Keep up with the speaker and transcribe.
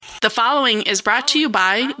The following is brought to you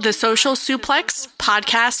by the Social Suplex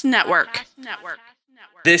Podcast Network.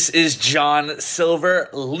 This is John Silver,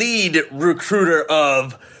 lead recruiter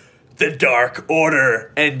of the Dark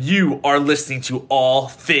Order, and you are listening to All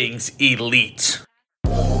Things Elite.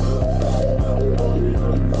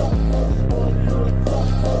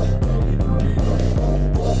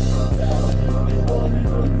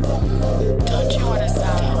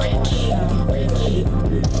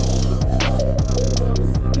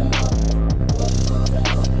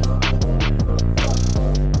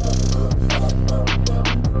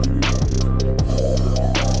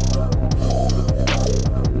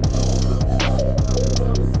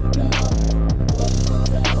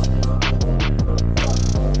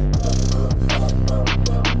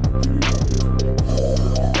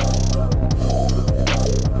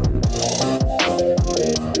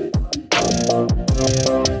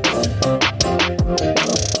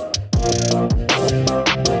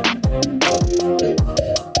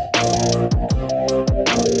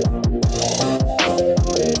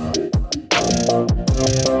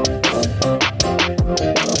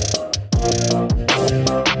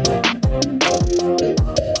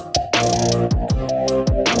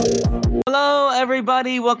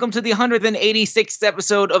 Welcome to the 186th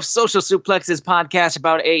episode of Social Suplex's podcast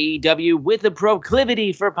about AEW with a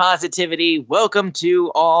proclivity for positivity. Welcome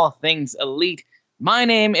to All Things Elite. My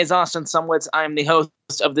name is Austin Sumwitz. I'm the host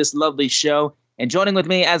of this lovely show. And joining with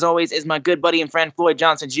me, as always, is my good buddy and friend Floyd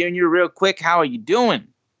Johnson Jr. Real quick, how are you doing?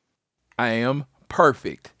 I am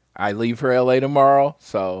perfect. I leave for LA tomorrow,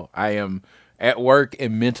 so I am at work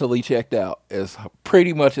and mentally checked out as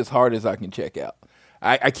pretty much as hard as I can check out.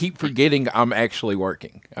 I keep forgetting I'm actually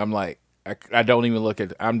working. I'm like, I don't even look at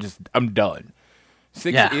it. I'm done.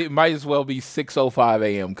 It might as well be 6:05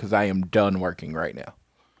 a.m. because I am done working right now.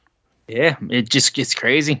 Yeah, it just gets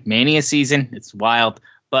crazy. Mania season. It's wild.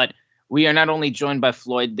 But we are not only joined by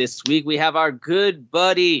Floyd this week, we have our good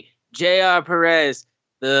buddy, JR Perez,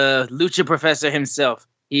 the Lucha Professor himself.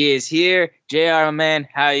 He is here. JR, man,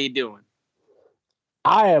 how you doing?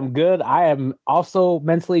 I am good. I am also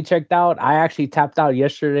mentally checked out. I actually tapped out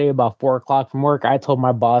yesterday about 4 o'clock from work. I told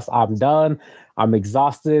my boss I'm done. I'm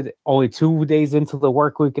exhausted. Only 2 days into the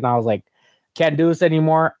work week, and I was like, can't do this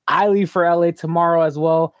anymore. I leave for LA tomorrow as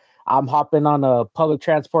well. I'm hopping on a public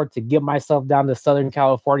transport to get myself down to Southern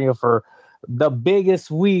California for the biggest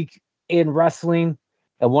week in wrestling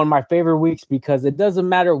and one of my favorite weeks because it doesn't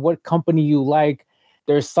matter what company you like.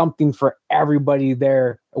 There's something for everybody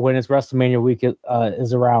there when it's WrestleMania week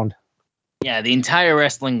is around. Yeah, the entire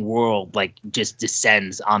wrestling world just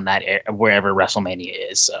descends on that wherever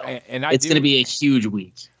WrestleMania is. So it's going to be a huge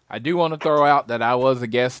week. I do want to throw out that I was a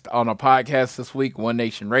guest on a podcast this week, One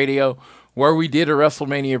Nation Radio, where we did a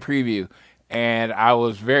WrestleMania preview, and I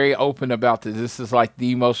was very open about this. This is like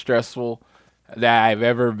the most stressful that I've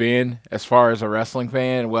ever been as far as a wrestling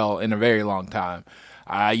fan. Well, in a very long time.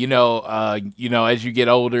 As you get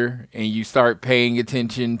older and you start paying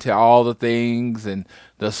attention to all the things and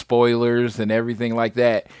the spoilers and everything like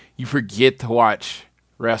that, you forget to watch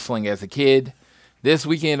wrestling as a kid. This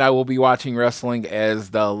weekend, I will be watching wrestling as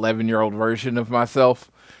the 11-year-old version of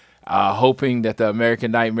myself, hoping that the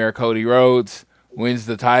American Nightmare Cody Rhodes wins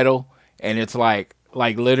the title. And it's like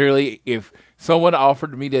literally, if someone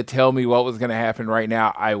offered me to tell me what was going to happen right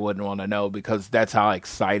now, I wouldn't want to know because that's how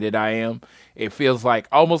excited I am. It feels like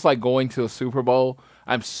almost like going to a Super Bowl.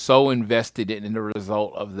 I'm so invested in the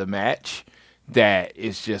result of the match that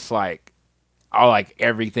it's just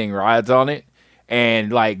everything rides on it.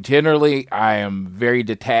 And generally I am very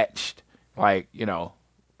detached, except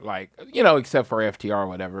for FTR or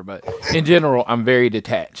whatever. But in general, I'm very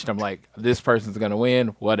detached. I'm like, this person's going to win,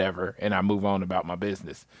 whatever. And I move on about my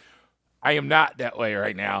business. I am not that way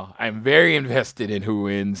right now. I'm very invested in who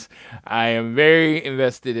wins. I am very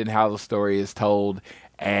invested in how the story is told.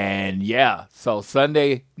 And yeah, so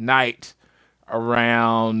Sunday night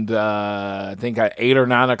around, I think at 8 or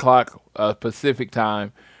 9 o'clock Pacific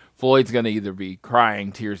time, Floyd's going to either be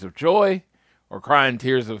crying tears of joy or crying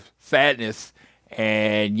tears of sadness.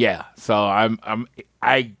 And yeah, so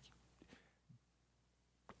I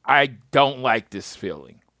don't like this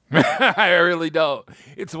feeling. I really don't.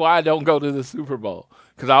 It's why I don't go to the Super Bowl.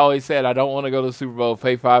 Because I always said I don't want to go to the Super Bowl,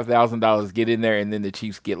 pay $5,000, get in there, and then the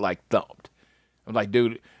Chiefs get thumped. I'm like,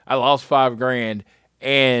 dude, I lost $5,000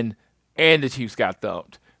 and the Chiefs got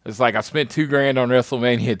thumped. It's like I spent $2,000 on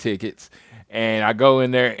WrestleMania tickets, and I go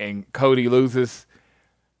in there and Cody loses.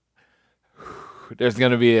 There's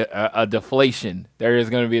going to be a deflation. There is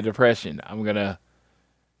going to be a depression.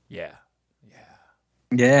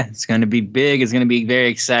 Yeah, it's going to be big. It's going to be very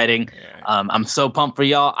exciting. I'm so pumped for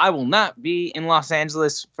y'all. I will not be in Los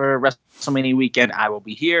Angeles for WrestleMania weekend. I will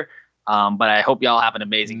be here, but I hope y'all have an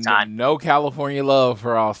amazing time. No California love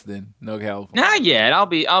for Austin. No California. Not yet. I'll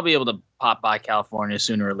be able to pop by California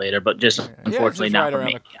sooner or later, but just unfortunately just not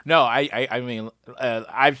right for me. No, I mean,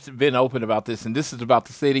 I've been open about this, and this is about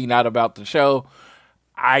the city, not about the show.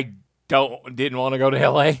 I didn't want to go to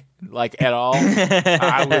LA like at all.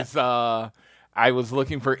 I was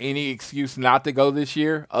looking for any excuse not to go this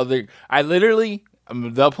year. The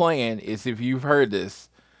plan is, if you've heard this,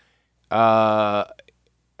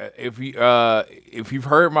 if you've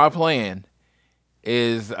heard my plan,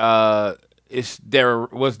 is there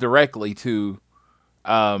was directly to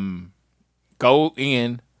go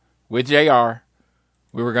in with JR.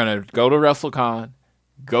 We were gonna go to WrestleCon,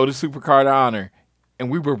 go to Supercard of Honor, and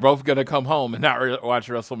we were both gonna come home and not watch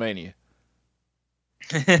WrestleMania.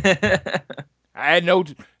 I had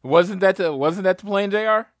wasn't that the plan,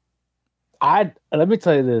 JR? Let me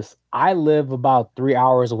tell you this. I live about 3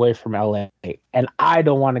 hours away from LA, and I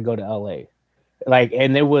don't want to go to LA. To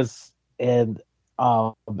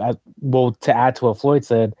add to what Floyd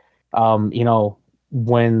said,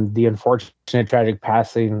 when the unfortunate tragic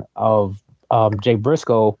passing of Jay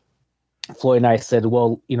Briscoe, Floyd and I said,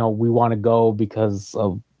 well, we want to go because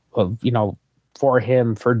of for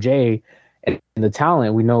him, for Jay and the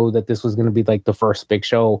talent. We know that this was going to be like the first big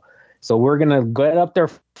show. So we're going to get up there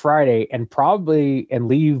Friday and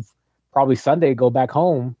leave probably Sunday, go back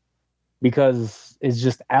home, because it's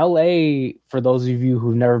just LA. For those of you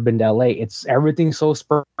who've never been to LA, everything's so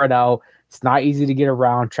spread out. It's not easy to get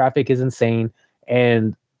around. Traffic is insane.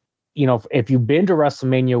 And, if you've been to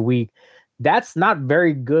WrestleMania week, that's not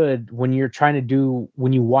very good when you're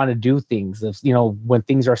when you want to do things. When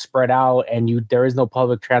things are spread out and there is no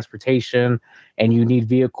public transportation and you need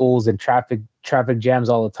vehicles and traffic jams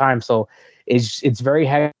all the time. So it's very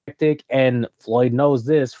hectic. And Floyd knows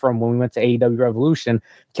this from when we went to AEW Revolution.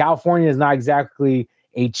 California is not exactly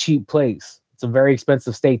a cheap place. It's a very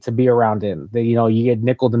expensive state to be around in. You get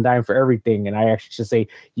nickel and dime for everything. And I actually should say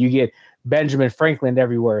you get Benjamin Franklin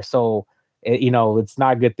everywhere. So it's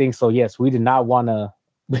not a good thing. So yes, we did not want to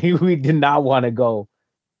go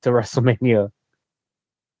to WrestleMania.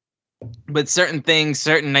 But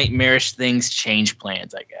certain nightmarish things change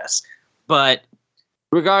plans, I guess. But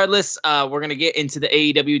regardless, we're going to get into the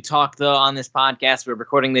AEW talk, though, on this podcast. We're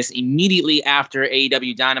recording this immediately after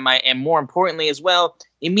AEW Dynamite, and more importantly as well,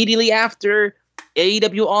 immediately after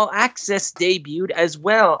AEW All Access debuted as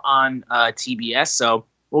well on TBS. So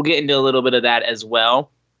we'll get into a little bit of that as well.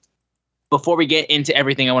 Before we get into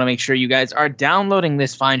everything, I want to make sure you guys are downloading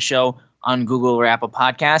this fine show on Google or Apple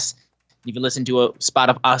Podcasts. You can listen to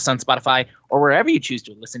us on Spotify or wherever you choose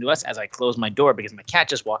to listen to us, as I close my door because my cat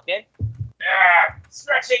just walked in.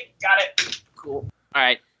 Stretching. Got it. Cool. All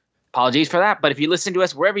right. Apologies for that. But if you listen to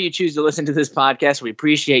us wherever you choose to listen to this podcast, we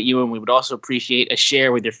appreciate you, and we would also appreciate a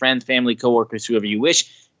share with your friends, family, coworkers, whoever you wish.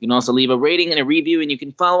 You can also leave a rating and a review, and you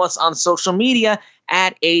can follow us on social media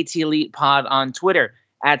at ATElitePod on Twitter.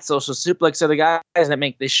 At Social Suplex are the guys that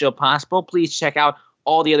make this show possible. Please check out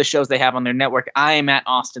all the other shows they have on their network. I am at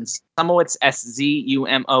Austin Szumowicz,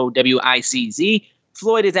 SZUMOWICZ.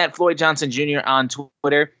 Floyd is at Floyd Johnson Jr. on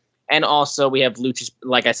Twitter. And also we have Lucha,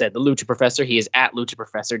 like I said, the Lucha Professor. He is at Lucha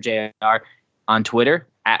Professor JR on Twitter,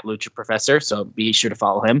 at Lucha Professor. So be sure to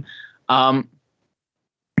follow him.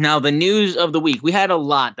 Now, the news of the week. We had a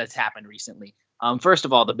lot that's happened recently. First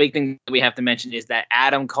of all, the big thing that we have to mention is that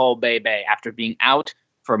Adam Cole BAYBAY, after being out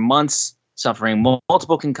for months, suffering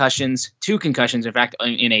multiple concussions, 2 concussions, in fact,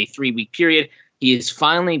 in a 3-week period, he is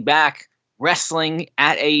finally back wrestling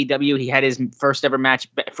at AEW. He had his first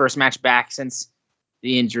match back since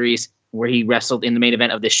the injuries, where he wrestled in the main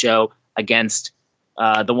event of this show against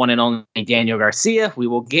the one and only Daniel Garcia. We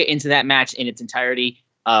will get into that match in its entirety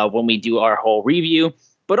when we do our whole review.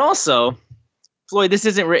 But also, Floyd, this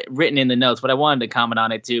isn't written in the notes, but I wanted to comment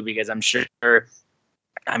on it too, because I'm sure,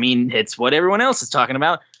 it's what everyone else is talking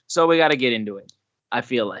about. So we got to get into it, I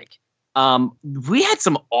feel like. We had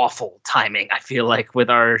some awful timing, I feel like, with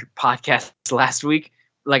our podcast last week.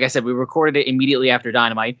 Like I said, we recorded it immediately after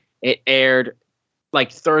Dynamite. It aired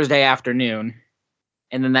like Thursday afternoon.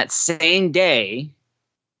 And then that same day,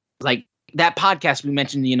 like that podcast we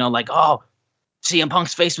mentioned, CM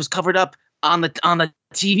Punk's face was covered up on the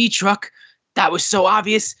TV truck. That was so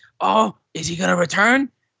obvious. Oh, is he going to return?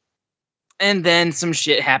 And then some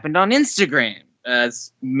shit happened on Instagram.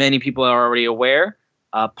 As many people are already aware,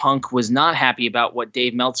 Punk was not happy about what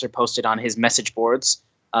Dave Meltzer posted on his message boards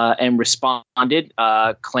and responded,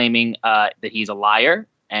 claiming that he's a liar,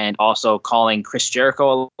 and also calling Chris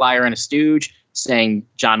Jericho a liar and a stooge, saying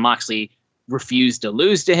Jon Moxley refused to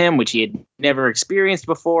lose to him, which he had never experienced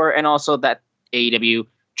before, and also that AEW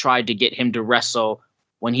tried to get him to wrestle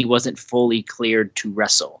when he wasn't fully cleared to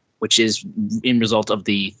wrestle, which is in result of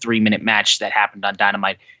the 3-minute match that happened on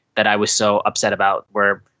Dynamite that I was so upset about,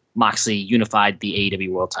 where Moxley unified the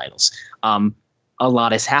AEW world titles. A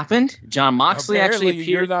lot has happened. Jon Moxley Apparently, actually appeared.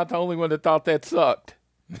 You're not the only one that thought that sucked.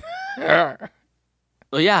 Well,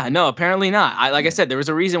 yeah, no, apparently not. Like I said, there was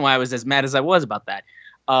a reason why I was as mad as I was about that.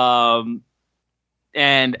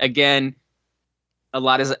 And again, a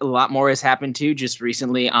lot more has happened too. Just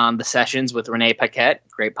recently on the sessions with Renee Paquette,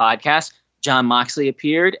 great podcast, Jon Moxley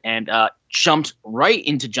appeared and jumped right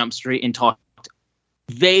into Jump Street and talked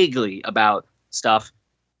vaguely about stuff.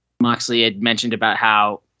 Moxley had mentioned about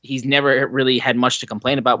how he's never really had much to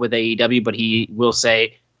complain about with AEW, but he will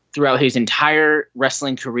say throughout his entire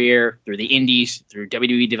wrestling career, through the indies, through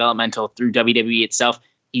WWE developmental, through WWE itself,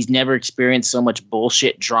 he's never experienced so much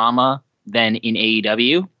bullshit drama than in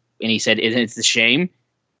AEW. And he said, it's a shame.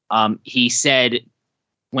 He said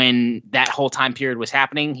when that whole time period was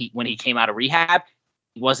happening, when he came out of rehab,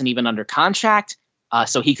 he wasn't even under contract.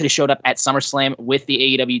 So he could have showed up at SummerSlam with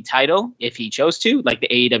the AEW title if he chose to, like the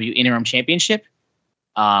AEW interim championship.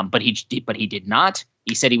 But he did not.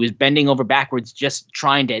 He said he was bending over backwards just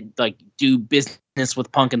trying to do business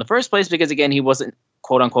with Punk in the first place because, again, he wasn't,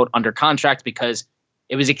 quote unquote, under contract because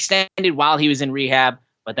it was extended while he was in rehab.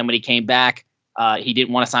 But then when he came back, he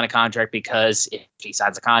didn't want to sign a contract because if he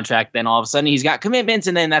signs a contract, then all of a sudden he's got commitments.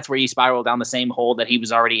 And then that's where he spiraled down the same hole that he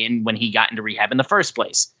was already in when he got into rehab in the first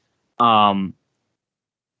place.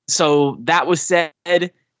 So that was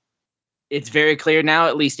said. It's very clear now,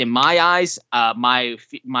 at least in my eyes, my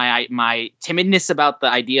timidness about the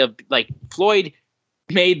idea of Floyd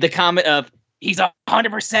made the comment of he's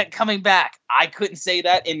 100% coming back. I couldn't say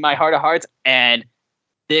that in my heart of hearts. And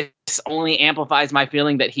this only amplifies my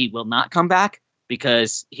feeling that he will not come back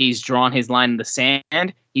because he's drawn his line in the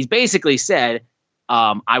sand. He's basically said,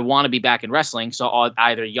 I want to be back in wrestling. So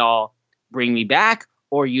either y'all bring me back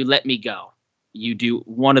or you let me go. You do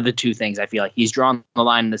one of the two things. I feel like he's drawn the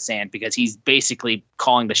line in the sand because he's basically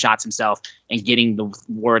calling the shots himself and getting the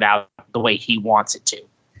word out the way he wants it to.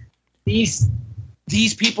 These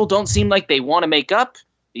people don't seem like they want to make up.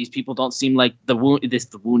 These people don't seem like the wound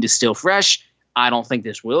is still fresh. I don't think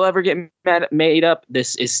this will ever get made up.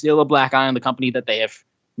 This is still a black eye on the company that they have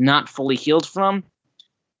not fully healed from.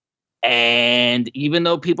 And even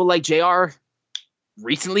though people like JR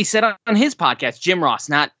recently said on his podcast, Jim Ross,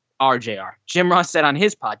 not RJR. Jim Ross said on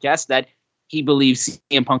his podcast that he believes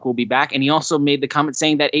CM Punk will be back, and he also made the comment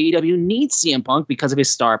saying that AEW needs CM Punk because of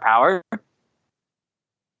his star power.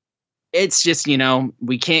 It's just,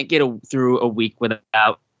 we can't get through a week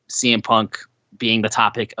without CM Punk being the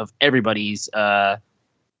topic of everybody's mouth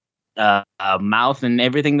and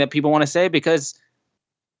everything that people want to say because,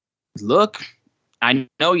 look, I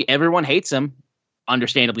know everyone hates him.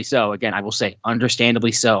 Understandably so. Again, I will say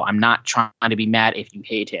understandably so. I'm not trying to be mad if you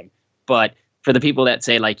hate him. But for the people that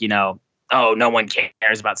say oh, no one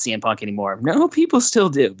cares about CM Punk anymore. No, people still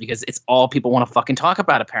do because it's all people want to fucking talk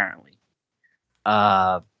about apparently.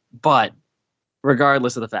 But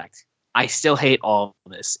regardless of the fact, I still hate all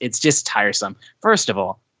of this. It's just tiresome. First of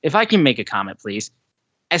all, if I can make a comment, please.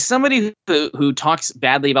 As somebody who talks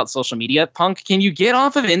badly about social media, Punk, can you get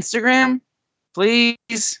off of Instagram?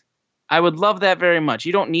 Please? I would love that very much.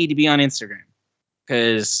 You don't need to be on Instagram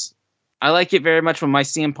because I like it very much when my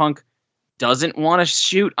CM Punk doesn't want to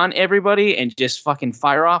shoot on everybody and just fucking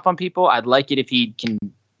fire off on people. I'd like it if he can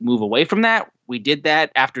move away from that. We did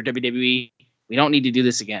that after WWE. We don't need to do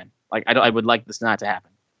this again. I would like this not to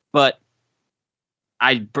happen. But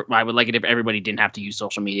I would like it if everybody didn't have to use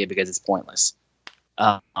social media because it's pointless.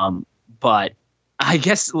 But I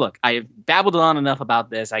guess, look, I've babbled on enough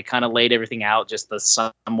about this. I kind of laid everything out, just the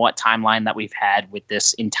somewhat timeline that we've had with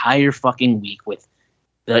this entire fucking week with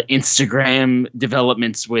the Instagram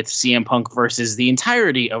developments with CM Punk versus the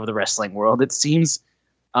entirety of the wrestling world. It seems,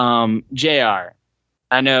 JR,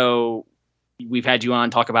 I know we've had you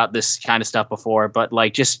on talk about this kind of stuff before, but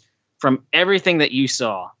just from everything that you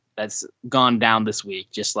saw that's gone down this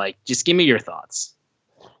week, just give me your thoughts.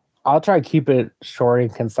 I'll try to keep it short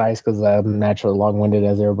and concise because I'm naturally long-winded,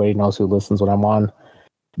 as everybody knows who listens when I'm on.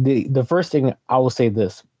 The first thing I will say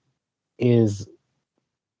this is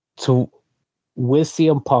with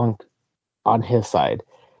CM Punk on his side,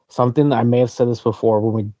 something I may have said this before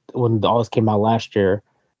when all this came out last year,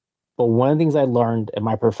 but one of the things I learned in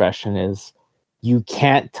my profession is you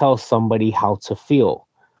can't tell somebody how to feel.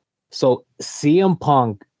 So CM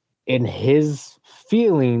Punk, in his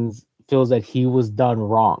feelings, feels that he was done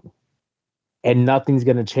wrong, and nothing's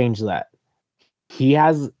going to change that. he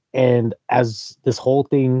has, and as this whole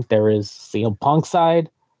thing, there is CM Punk side,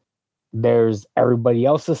 there's everybody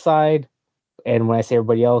else's side, and when I say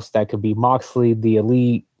everybody else, that could be Moxley, the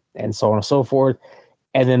Elite, and so on and so forth.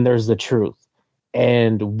 And then there's the truth,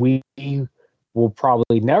 and we will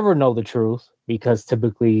probably never know the truth because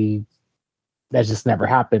typically that just never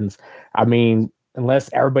happens. I mean, unless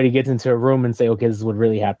everybody gets into a room and say, okay, this is what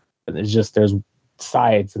really happened. It's just there's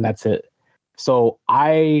sides and that's it. So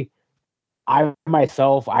I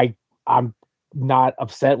myself, I'm not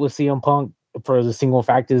upset with CM Punk for the single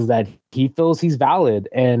fact is that he feels he's valid.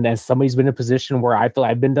 And as somebody's been in a position where I feel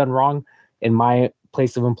I've been done wrong in my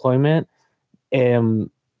place of employment, and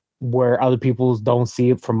where other people don't see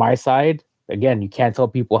it from my side, again, you can't tell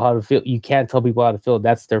people how to feel. You can't tell people how to feel.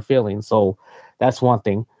 That's their feeling. So that's one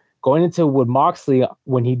thing. Going into with Moxley,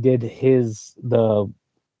 when he did the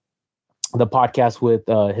podcast with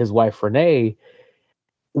his wife Renee,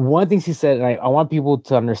 one of the things he said, and I want people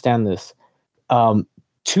to understand this,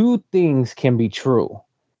 two things can be true.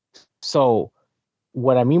 So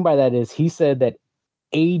what I mean by that is he said that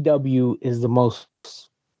AEW is the most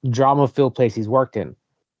drama-filled place he's worked in.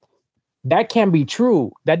 That can be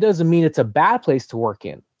true. That doesn't mean it's a bad place to work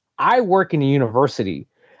in. I work in a university.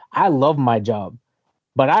 I love my job,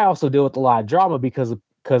 but I also deal with a lot of drama because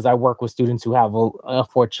I work with students who have,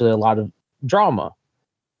 unfortunately, a lot of drama.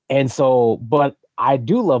 And so, but I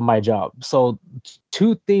do love my job. So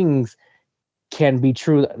two things can be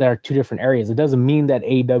true that are two different areas. It doesn't mean that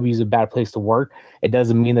AEW is a bad place to work. It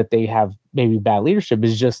doesn't mean that they have maybe bad leadership.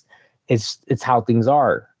 It's just, it's how things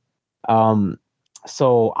are.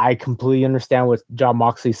 So I completely understand what John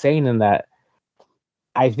Moxley's saying in that.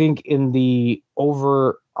 I think in the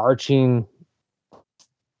overarching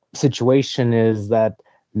situation is that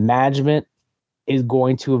management is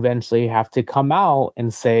going to eventually have to come out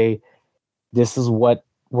and say, this is what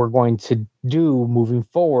we're going to do moving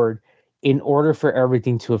forward in order for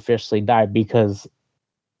everything to officially die. Because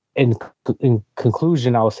in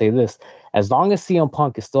conclusion, I will say this, as long as CM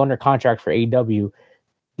Punk is still under contract for AEW,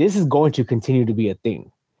 this is going to continue to be a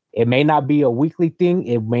thing. It may not be a weekly thing.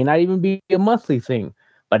 It may not even be a monthly thing.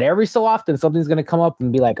 But every so often, something's going to come up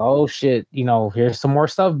and be like, oh, shit, here's some more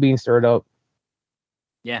stuff being stirred up.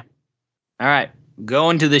 Yeah. All right.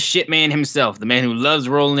 Going to the shit man himself, the man who loves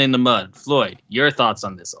rolling in the mud. Floyd, your thoughts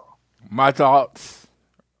on this all? My thoughts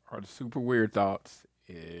are the super weird thoughts.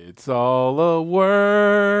 It's all a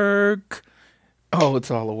work. Oh,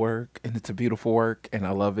 it's all a work. And it's a beautiful work. And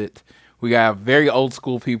I love it. We have very old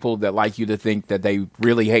school people that like you to think that they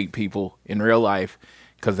really hate people in real life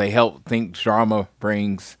because they help think drama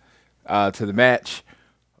brings to the match.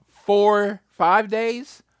 4-5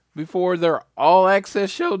 days before their All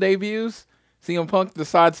Access show debuts, CM Punk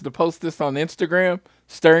decides to post this on Instagram,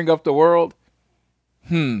 stirring up the world.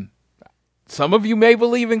 Some of you may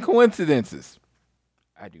believe in coincidences.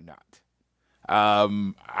 I do not.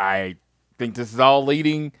 I think this is all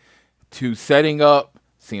leading to setting up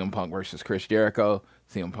CM Punk versus Chris Jericho,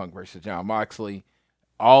 CM Punk versus Jon Moxley,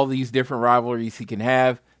 all these different rivalries he can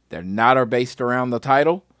have. They're not are based around the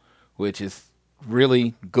title, which is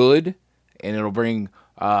really good, and it'll bring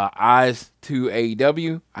eyes to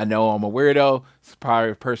AEW. I know I'm a weirdo. It's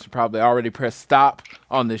probably a person probably already pressed stop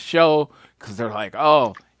on this show because they're like,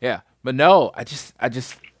 oh, yeah. But no, I just,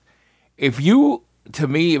 if you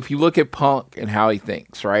look at Punk and how he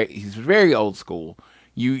thinks, right? He's very old school.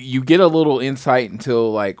 You get a little insight into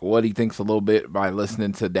like what he thinks a little bit by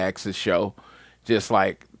listening to Dax's show. Just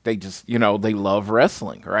like they love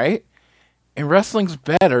wrestling, right? And wrestling's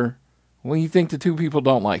better when you think the two people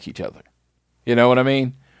don't like each other. You know what I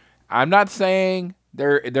mean? I'm not saying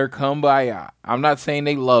they're kumbaya. I'm not saying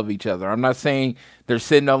they love each other. I'm not saying they're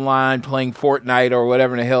sitting online playing Fortnite or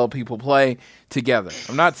whatever the hell people play together.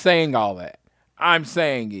 I'm not saying all that. I'm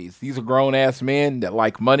saying these are grown-ass men that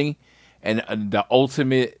like money, and their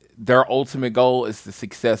ultimate goal is the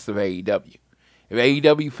success of AEW. If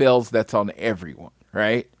AEW fails, that's on everyone,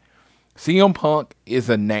 right? CM Punk is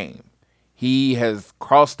a name. He has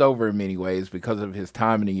crossed over in many ways because of his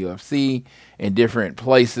time in the UFC and different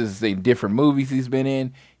places, in different movies he's been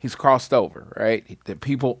in. He's crossed over, right? That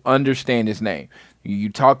people understand his name. You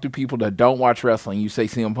talk to people that don't watch wrestling, you say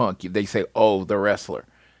CM Punk, they say, oh, the wrestler.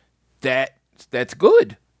 That's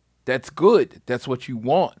good. That's good. That's what you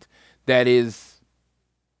want. That is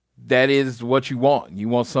what you want. You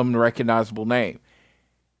want some recognizable name.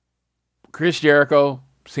 Chris Jericho,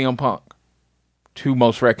 CM Punk. Two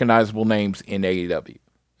most recognizable names in AEW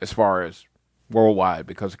as far as worldwide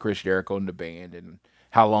because of Chris Jericho and the band and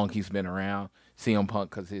how long he's been around. CM Punk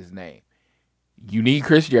because of his name. You need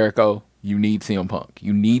Chris Jericho. You need CM Punk.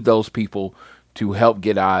 You need those people to help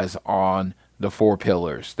get eyes on the four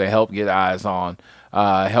pillars. They help get eyes on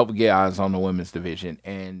the women's division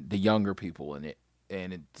and the younger people in it.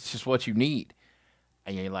 And it's just what you need.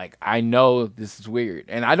 And you're like, I know this is weird.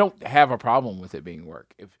 And I don't have a problem with it being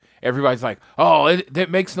work. If everybody's like, oh, that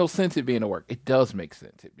makes no sense it being a work. It does make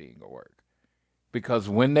sense it being a work. Because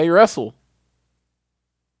when they wrestle,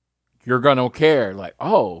 you're going to care. Like,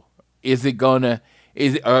 oh, are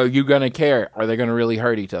you going to care? Are they going to really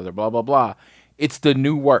hurt each other? Blah, blah, blah. It's the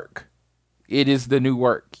new work. It is the new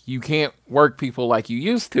work. You can't work people like you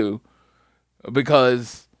used to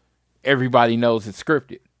because everybody knows it's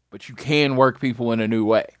scripted. But you can work people in a new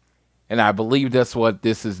way. And I believe that's what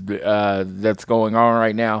this is that's going on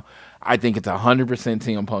right now. I think it's 100%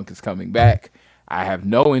 CM Punk is coming back. I have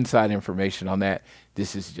no inside information on that.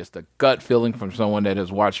 This is just a gut feeling from someone that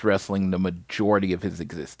has watched wrestling the majority of his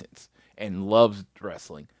existence and loves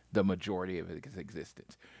wrestling the majority of his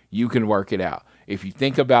existence. You can work it out. If you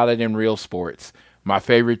think about it in real sports, my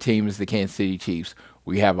favorite team is the Kansas City Chiefs.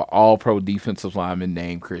 We have an all-pro defensive lineman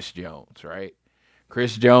named Chris Jones, right?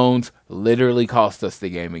 Chris Jones literally cost us the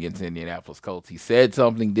game against Indianapolis Colts. He said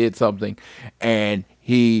something, did something, and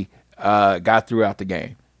he got throughout the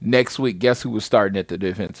game. Next week, guess who was starting at the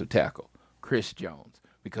defensive tackle? Chris Jones,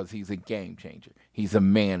 because he's a game changer. He's a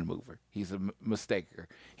man mover. He's a mistaker.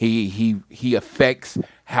 He affects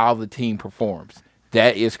how the team performs.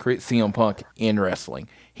 That is CM Punk in wrestling.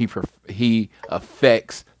 He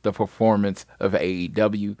affects the performance of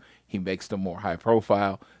AEW. He makes them more high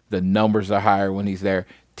profile. The numbers are higher when he's there.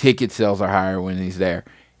 Ticket sales are higher when he's there.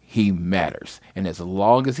 He matters. And as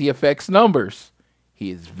long as he affects numbers,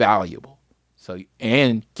 he is valuable. So,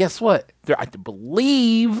 and guess what? I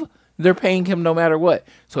believe they're paying him no matter what.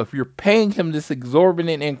 So if you're paying him this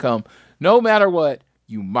exorbitant income, no matter what,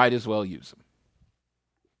 you might as well use him.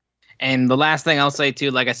 And the last thing I'll say,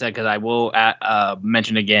 too, like I said, because I will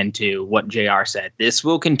mention again, too, what JR said. This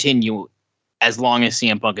will continue as long as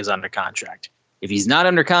CM Punk is under contract. If he's not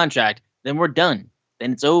under contract, then we're done.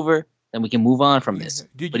 Then it's over. Then we can move on from this.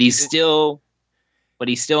 But he's still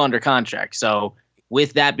under contract. So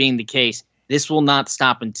with that being the case, this will not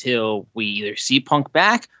stop until we either see Punk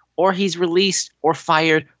back or he's released or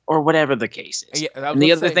fired or whatever the case is. Yeah, and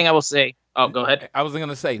the other thing I will say, go ahead. I was going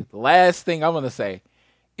to say, the last thing I'm going to say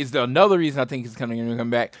is there another reason I think he's going to come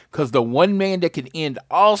back, because the one man that can end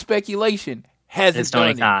all speculation hasn't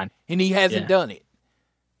done it. And he hasn't done it.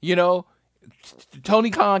 You know, Tony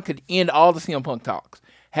Khan could end all the CM Punk talks.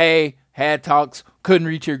 Hey, had talks, couldn't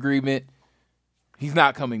reach an agreement. He's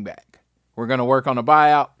not coming back. We're going to work on a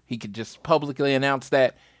buyout. He could just publicly announce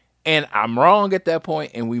that. And I'm wrong at that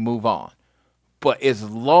point, and we move on. But as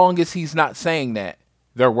long as he's not saying that,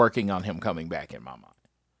 they're working on him coming back in my mind.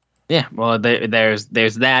 Yeah, well, there's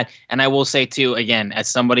that. And I will say, too, again, as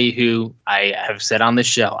somebody who I have said on this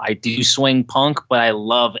show, I do swing Punk, but I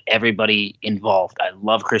love everybody involved. I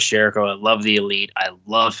love Chris Jericho. I love the Elite. I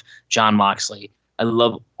love Jon Moxley. I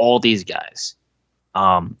love all these guys.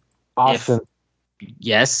 Austin.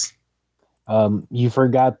 Yes? You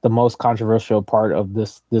forgot the most controversial part of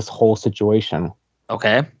this whole situation.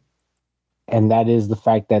 Okay. And that is the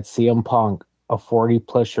fact that CM Punk, a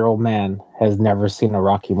 40-plus-year-old man, has never seen a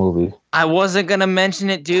Rocky movie. I wasn't going to mention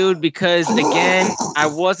it, dude, because, again,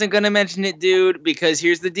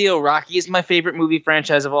 here's the deal. Rocky is my favorite movie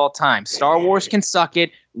franchise of all time. Star Wars can suck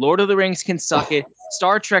it. Lord of the Rings can suck it.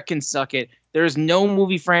 Star Trek can suck it. There's no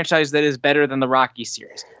movie franchise that is better than the Rocky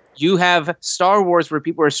series. You have Star Wars where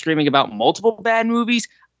people are screaming about multiple bad movies.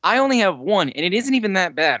 I only have one, and it isn't even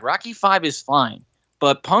that bad. Rocky 5 is fine.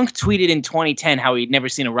 But Punk tweeted in 2010 how he'd never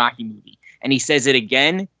seen a Rocky movie. And he says it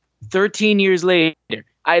again 13 years later.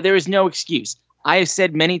 There is no excuse. I've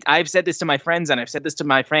said this to my friends, and I've said this to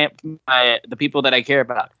the people that I care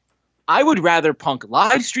about. I would rather Punk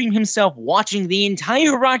live stream himself watching the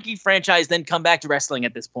entire Rocky franchise than come back to wrestling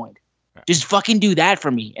at this point. Just fucking do that for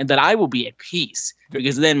me, and then I will be at peace.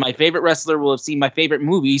 Because then my favorite wrestler will have seen my favorite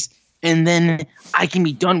movies, and then I can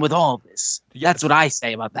be done with all of this. That's what I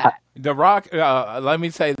say about that. The Rock, let me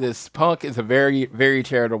say this. Punk is a very, very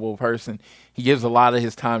charitable person. He gives a lot of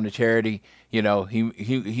his time to charity. You know,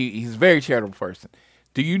 he's a very charitable person.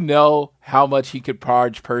 Do you know how much he could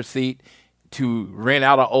charge per seat to rent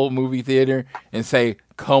out an old movie theater and say,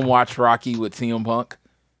 come watch Rocky with CM Punk?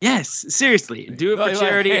 Yes, seriously. Do it for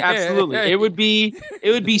charity. Absolutely. It would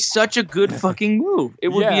be such a good fucking move. It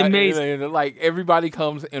would be amazing. Like, everybody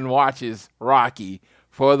comes and watches Rocky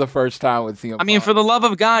for the first time with CM Punk. I mean, for the love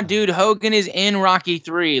of God, dude, Hogan is in Rocky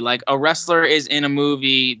 3. Like, a wrestler is in a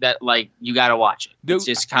movie that, like, you got to watch it. Dude, it's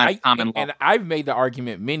just kind of common law. And I've made the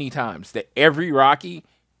argument many times that every Rocky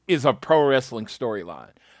is a pro wrestling storyline.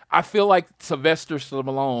 I feel like Sylvester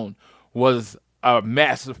Stallone was a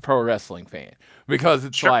massive pro wrestling fan, because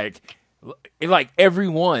it's like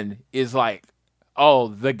everyone is like, oh,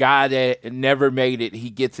 the guy that never made it, he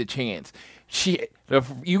gets a chance.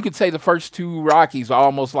 You could say the first two Rockies are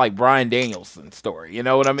almost like Bryan Danielson's story. You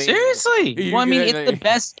know what I mean? Seriously. Well, I mean, it's the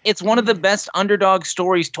best. It's one of the best underdog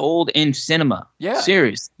stories told in cinema. Yeah.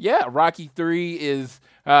 Serious. Yeah. Rocky 3 is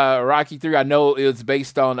Rocky 3. I know it's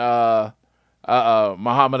based on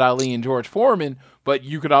Muhammad Ali and George Foreman, but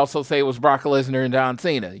you could also say it was Brock Lesnar and John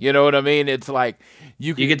Cena. You know what I mean? It's like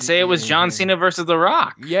you could say it was John Cena versus The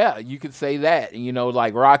Rock. Yeah, you could say that. You know,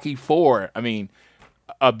 like Rocky 4. I mean,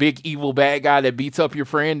 a big evil bad guy that beats up your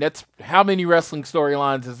friend. That's how many wrestling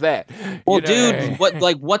storylines is that? Well, dude,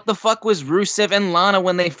 what the fuck was Rusev and Lana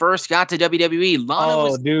when they first got to WWE?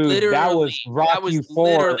 That was Rocky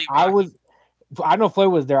 4. I know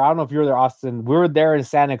Floyd was there. I don't know if you were there, Austin. We were there in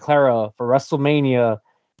Santa Clara for WrestleMania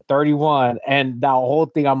 31, and that whole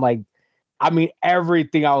thing,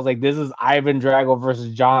 everything. I was like, this is Ivan Drago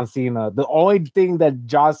versus John Cena. The only thing that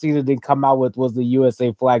John Cena didn't come out with was the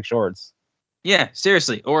USA flag shorts. Yeah,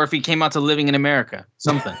 seriously. Or if he came out to Living in America,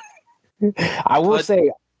 something. I will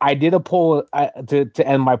say, I did a poll to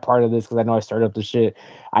end my part of this, because I know I started up the shit.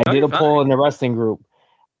 I did a poll in the wrestling group.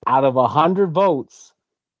 Out of 100 votes,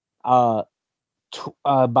 about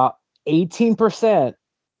 18%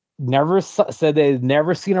 said they'd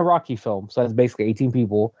never seen a Rocky film. So that's basically 18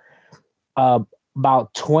 people.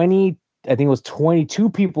 About 20, I think it was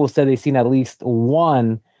 22 people said they've seen at least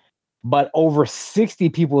one. But over 60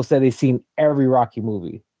 people said they've seen every Rocky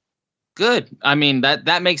movie. Good. I mean,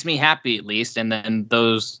 that makes me happy, at least. And then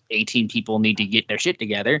those 18 people need to get their shit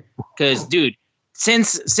together. Because, dude,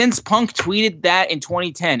 since Punk tweeted that in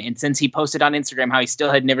 2010, and since he posted on Instagram how he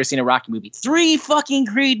still had never seen a Rocky movie, 3 fucking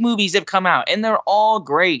Creed movies have come out, and they're all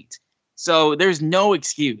great. So there's no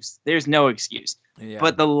excuse. There's no excuse. Yeah.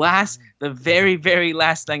 But the very, very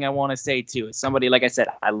last thing I want to say, too, is somebody, like I said,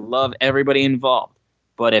 I love everybody involved.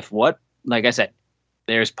 But like I said,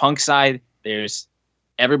 there's Punk's side, there's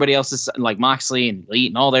everybody else's, like Moxley and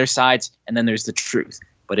Elite and all their sides, and then there's the truth.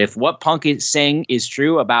 But if what Punk is saying is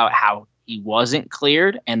true about how he wasn't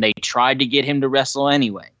cleared and they tried to get him to wrestle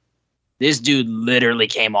anyway, this dude literally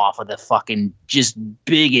came off of the fucking just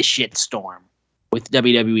biggest shitstorm with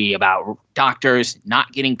WWE about doctors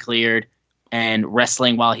not getting cleared and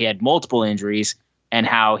wrestling while he had multiple injuries, and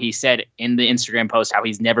how he said in the Instagram post how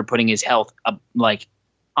he's never putting his health up, like,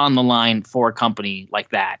 on the line for a company like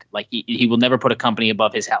that. Like he will never put a company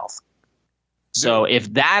above his health. So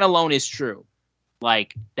if that alone is true,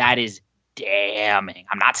 like, that is damning.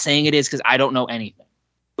 I'm not saying it is, because I don't know anything,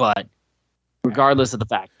 but regardless of the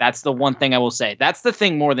fact, that's the one thing I will say. That's the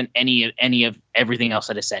thing more than any of everything else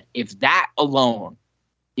that is said. If that alone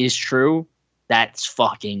is true, that's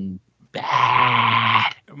fucking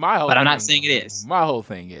bad. But I'm not saying it is. My whole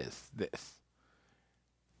thing is this.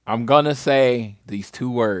 I'm going to say these 2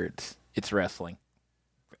 words. It's wrestling.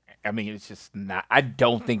 I mean, it's just not. I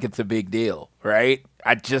don't think it's a big deal, right?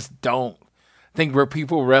 I just don't think where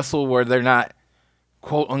people wrestle where they're not,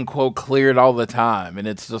 quote unquote, cleared all the time. And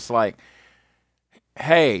it's just like,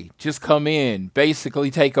 hey, just come in, basically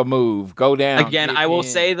take a move, go down. Again, I will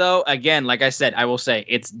say, though, like I said, I will say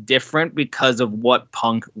it's different because of what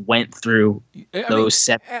Punk went through those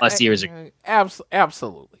 7+ years ago.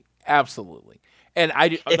 Absolutely. And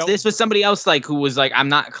if this was somebody else, like, who was like, I'm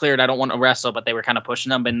not cleared, I don't want to wrestle, but they were kind of pushing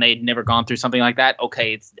them and they'd never gone through something like that.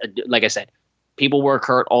 Okay, it's like I said, people work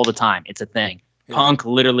hurt all the time. It's a thing. Yeah. Punk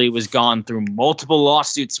literally was gone through multiple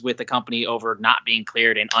lawsuits with the company over not being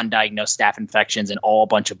cleared and undiagnosed staph infections and all a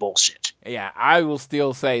bunch of bullshit. Yeah, I will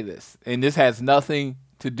still say this, and this has nothing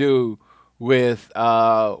to do with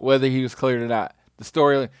whether he was cleared or not. The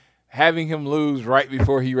story, having him lose right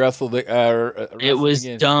before he wrestled, it was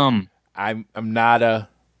again, dumb. I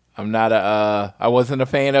wasn't a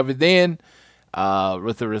fan of it then.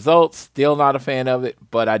 With the results, still not a fan of it,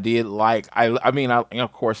 but I did like, I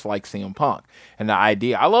of course like CM Punk and the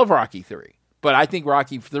idea. I love Rocky 3, but I think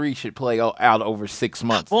Rocky 3 should play out over 6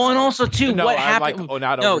 months. Well, and also too, what happened?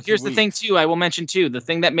 Here's the weeks. thing too. I will mention too, the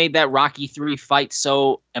thing that made that Rocky 3 fight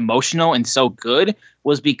so emotional and so good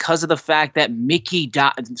was because of the fact that Mickey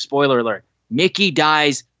died. Spoiler alert: Mickey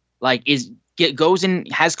dies, goes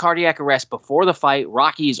and has cardiac arrest before the fight.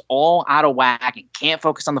 Rocky is all out of whack and can't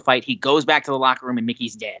focus on the fight. He goes back to the locker room and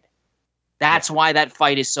Mickey's dead. That's why that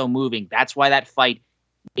fight is so moving. That's why that fight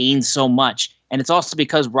means so much. And it's also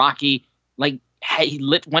because Rocky,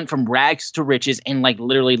 went from rags to riches and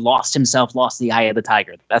literally lost the eye of the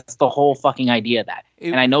tiger. That's the whole fucking idea of that.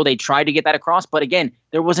 And I know they tried to get that across, but again,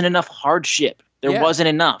 there wasn't enough hardship. There wasn't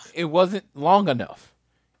enough. It wasn't long enough.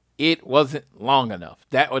 it wasn't long enough.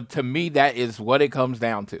 To me, that is what it comes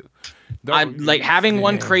down to. I'm like having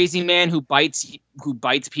one crazy man who bites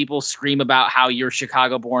people scream about how you're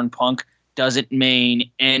Chicago-born punk doesn't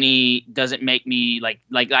make me like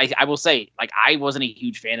I will say, like, I wasn't a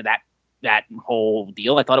huge fan of that whole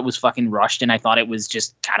deal. I thought it was fucking rushed, and I thought it was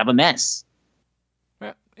just kind of a mess.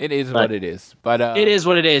 It is what it is. But it is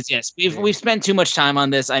what it is. Yes, we've spent too much time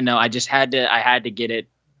on this. I know. I just had to get it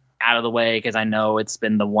out of the way because I know it's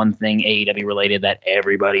been the one thing AEW related that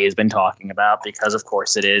everybody has been talking about, because of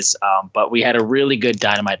course it is. But we had a really good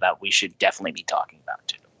Dynamite that we should definitely be talking about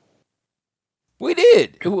too. We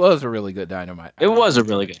did. It was a really good Dynamite. It was a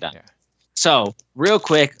really good Dynamite. Yeah. So, real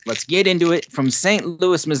quick, let's get into it. From St.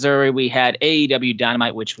 Louis, Missouri, we had AEW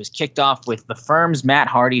Dynamite, which was kicked off with the Firm's Matt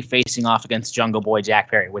Hardy facing off against Jungle Boy Jack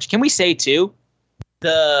Perry, which, can we say, too,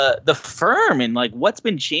 the Firm and, like, what's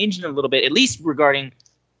been changing a little bit, at least regarding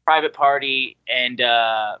Private Party and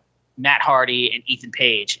Matt Hardy and Ethan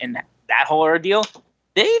Page and that whole ordeal,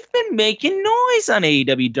 they've been making noise on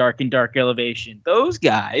AEW Dark and Dark Elevation. Those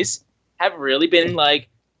guys have really been, like,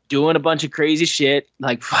 doing a bunch of crazy shit,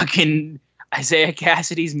 like fucking Isaiah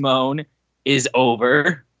Cassidy's moan is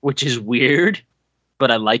over, which is weird,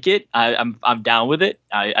 but I like it. I'm down with it.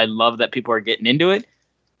 I love that people are getting into it.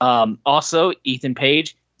 Also, Ethan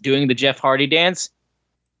Page doing the Jeff Hardy dance,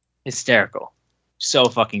 hysterical, so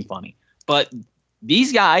fucking funny. But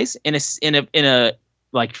these guys in a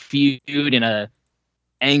like feud, in a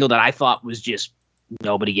angle that I thought was just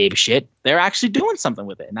nobody gave a shit, they're actually doing something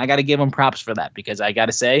with it. And I got to give them props for that, because I got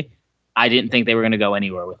to say, I didn't think they were going to go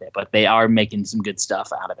anywhere with it, but they are making some good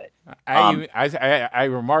stuff out of it. I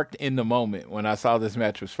remarked in the moment when I saw this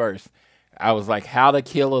match was first, I was like, how to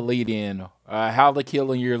kill a lead-in, how to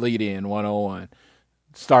kill your lead-in 101,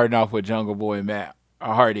 starting off with Jungle Boy and Matt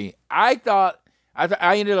Hardy. I thought,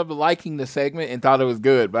 I ended up liking the segment and thought it was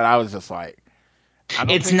good, but I was just like,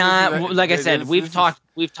 it's not, like I said, we've talked,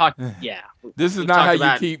 yeah. This is not how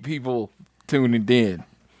you keep people tuning in.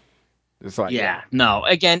 It's like, no.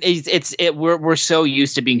 Again, we're so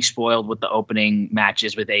used to being spoiled with the opening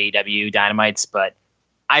matches with AEW Dynamites, but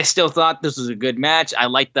I still thought this was a good match. I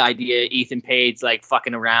liked the idea Ethan Page like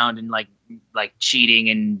fucking around and like cheating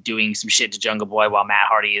and doing some shit to Jungle Boy while Matt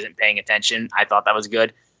Hardy isn't paying attention. I thought that was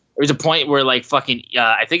good. There was a point where like fucking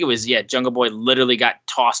I think it was Jungle Boy literally got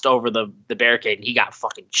tossed over the barricade and he got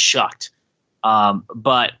fucking chucked.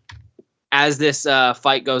 But as this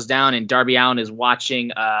fight goes down and Darby Allin is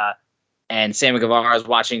watching and Sammy Guevara is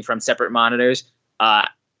watching from separate monitors, at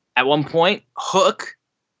one point Hook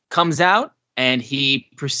comes out and he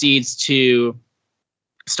proceeds to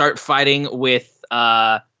start fighting with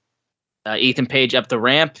Ethan Page up the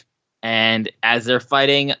ramp. And as they're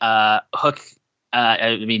fighting,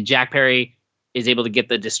 Jack Perry is able to get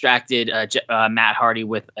the distracted Matt Hardy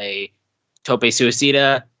with a tope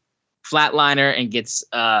suicida flatliner and gets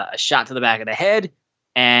a shot to the back of the head.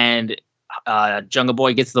 And Jungle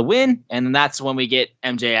Boy gets the win. And then that's when we get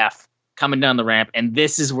MJF coming down the ramp. And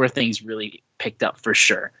this is where things really picked up for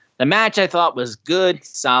sure. The match I thought was good,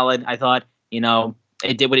 solid. I thought,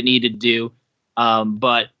 it did what it needed to do.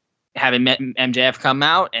 But having met MJF come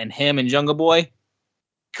out and him and Jungle Boy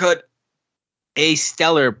cut a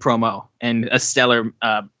stellar promo and a stellar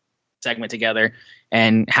segment together,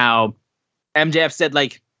 and how MJF said,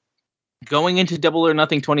 like, going into Double or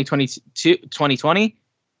Nothing 2020,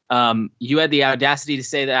 you had the audacity to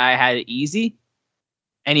say that I had it easy.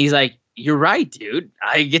 And he's like, you're right, dude.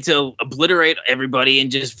 I get to obliterate everybody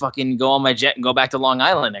and just fucking go on my jet and go back to Long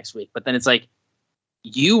Island next week. But then it's like,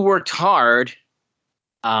 you worked hard,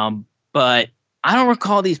 but I don't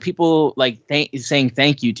recall these people like saying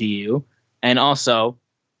thank you to you. And also,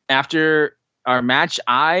 after our match,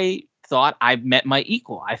 I thought I met my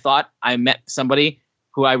equal. I thought I met somebody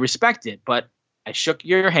who I respected, but I shook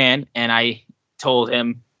your hand and I told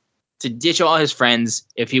him to ditch all his friends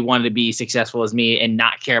if he wanted to be successful as me and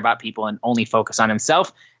not care about people and only focus on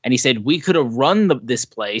himself. And he said, we could have run this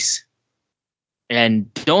place,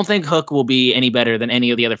 and don't think Hook will be any better than any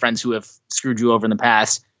of the other friends who have screwed you over in the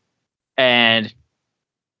past. And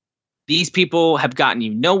these people have gotten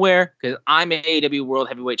you nowhere because I'm an AEW World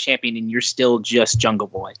Heavyweight Champion and you're still just Jungle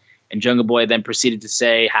Boy. And Jungle Boy then proceeded to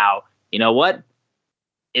say how, you know what?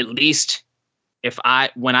 At least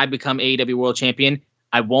when I become AEW World Champion,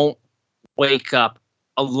 I won't wake up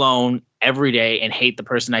alone every day and hate the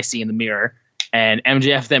person I see in the mirror. And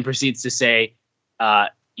MJF then proceeds to say,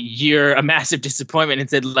 you're a massive disappointment, and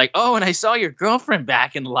said, like, oh, and I saw your girlfriend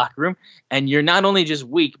back in the locker room, and you're not only just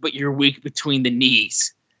weak, but you're weak between the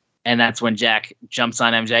knees. And that's when Jack jumps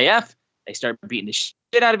on MJF. They start beating the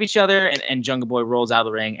shit out of each other, and Jungle Boy rolls out of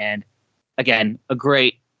the ring. And again, a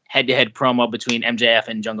great head-to-head promo between MJF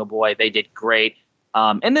and Jungle Boy. They did great.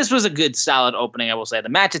 And this was a good, solid opening, I will say. The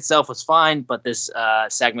match itself was fine, but this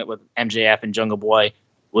segment with MJF and Jungle Boy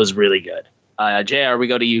was really good. JR, we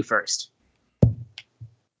go to you first.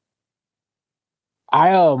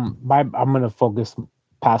 I'm gonna focus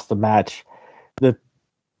past the match.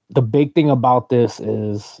 The big thing about this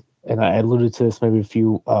is, and I alluded to this maybe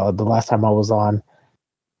the last time I was on,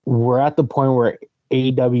 we're at the point where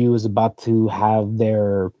AEW is about to have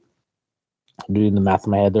their, doing the math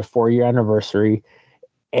in my head, their 4-year anniversary.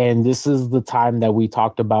 And this is the time that we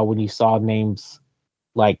talked about when you saw names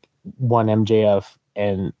like one MJF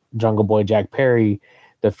and Jungle Boy Jack Perry,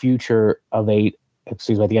 the future of I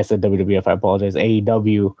think I said WWF, I apologize,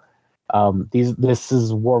 AEW. This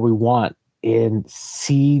is where we want, and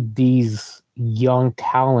see these young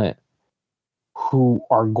talent who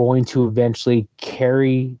are going to eventually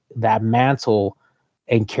carry that mantle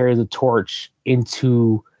and carry the torch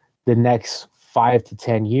into the next 5 to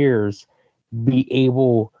 10 years, be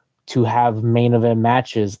able to have main event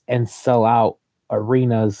matches and sell out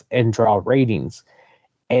arenas and draw ratings.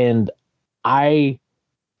 And I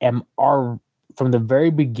am from the very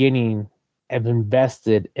beginning, have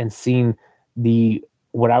invested and seen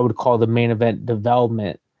what I would call the main event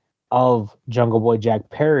development of Jungle Boy Jack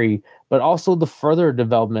Perry, but also the further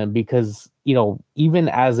development, because, even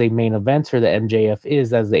as a main eventer that MJF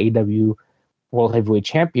is as the AEW World Heavyweight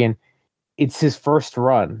Champion, it's his first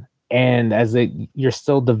run. And you're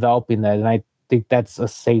still developing that. And I think that's a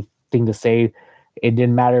safe thing to say. It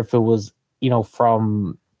didn't matter if it was,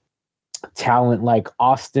 from talent like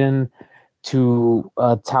Austin to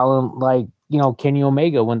talent like, Kenny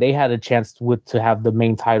Omega, when they had a chance to have the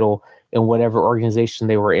main title in whatever organization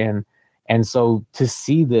they were in. And so to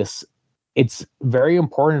see this, it's very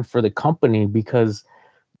important for the company, because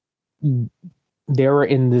they were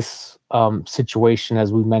in this situation,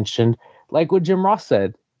 as we mentioned, like what Jim Ross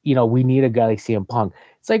said, we need a guy like CM Punk.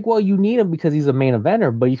 It's like, well, you need him because he's a main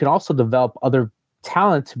eventer, but you can also develop other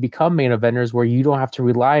talent to become main eventers where you don't have to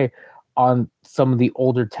rely on some of the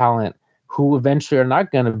older talent who eventually are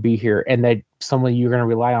not going to be here, and that someone you're going to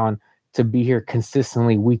rely on to be here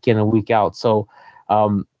consistently week in and week out. So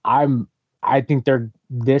I think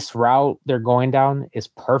this route they're going down is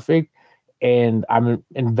perfect, and I'm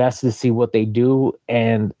invested to see what they do.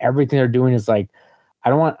 And everything they're doing is like,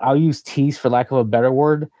 I'll use tease for lack of a better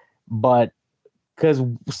word, but because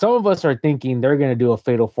some of us are thinking they're going to do a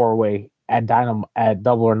fatal 4-way at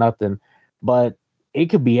Double or Nothing, but it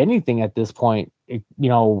could be anything at this point,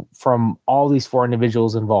 from all these 4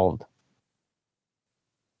 individuals involved.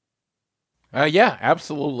 Yeah,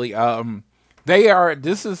 absolutely.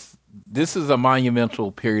 This is a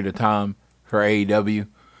monumental period of time for AEW.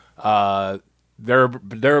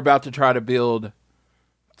 They're about to try to build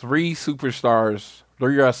 3 superstars,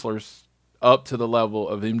 3 wrestlers up to the level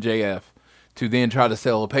of MJF, to then try to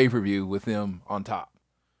sell a pay-per-view with them on top.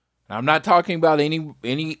 Now, I'm not talking about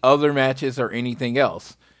any other matches or anything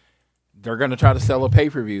else. They're going to try to sell a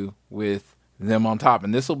pay-per-view with them on top.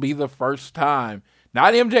 And this will be the first time,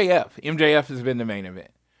 not MJF. MJF has been the main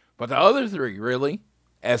event. But the other 3, really,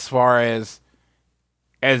 as far as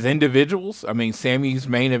individuals, I mean, Sammy's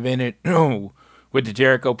main evented with the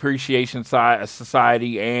Jericho Appreciation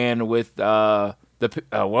Society and with what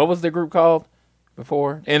was the group called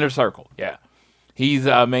before? Inner Circle, yeah. He's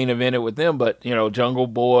main evented with them, but, Jungle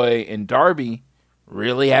Boy and Darby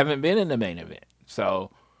really haven't been in the main event.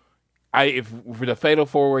 So, if for the Fatal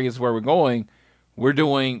 4-Way is where we're going,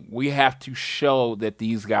 we have to show that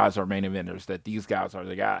these guys are main eventers, that these guys are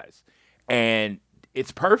the guys. And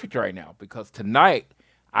it's perfect right now, because tonight,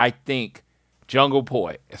 I think Jungle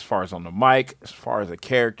Boy, as far as on the mic, as far as a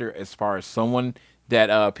character, as far as someone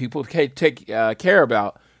that people take care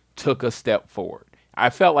about, took a step forward. I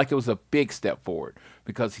felt like it was a big step forward,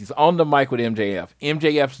 because he's on the mic with MJF.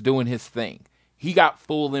 MJF's doing his thing. He got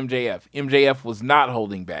full MJF. MJF was not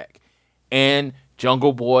holding back. And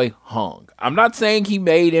Jungle Boy hung. I'm not saying he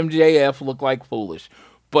made MJF look like foolish,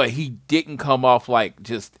 but he didn't come off like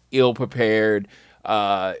just ill-prepared,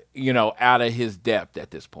 out of his depth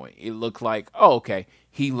at this point. It looked like, okay,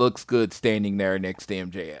 he looks good standing there next to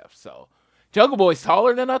MJF. So Jungle Boy's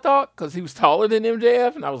taller than I thought, because he was taller than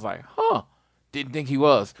MJF, and I was like, didn't think he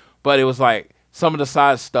was. But it was like some of the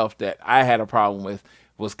size stuff that I had a problem with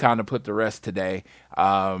was kind of put to rest today.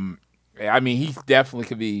 He definitely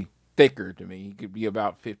could be thicker to me. He could be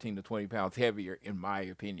about 15 to 20 pounds heavier, in my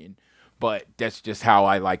opinion. But that's just how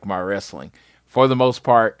I like my wrestling. For the most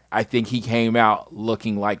part, I think he came out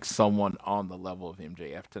looking like someone on the level of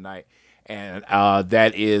MJF tonight. And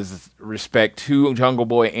that is respect to Jungle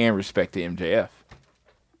Boy and respect to MJF.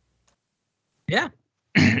 Yeah.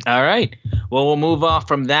 All right. Well, we'll move off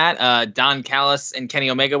from that. Don Callis and Kenny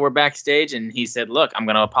Omega were backstage, and he said, "Look, I'm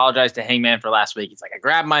going to apologize to Hangman for last week." He's like, I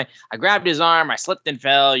grabbed his arm, I slipped and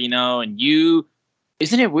fell, and you.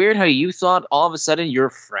 Isn't it weird how you thought all of a sudden your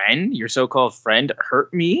so-called friend,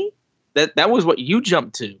 hurt me? That was what you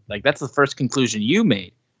jumped to. Like, that's the first conclusion you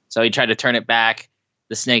made. So he tried to turn it back,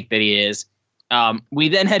 the snake that he is. We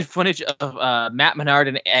then had footage of Matt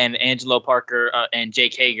Menard and Angelo Parker and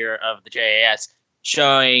Jake Hager of the JAS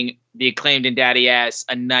showing the Acclaimed and Daddy Ass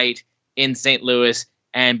a night in St. Louis,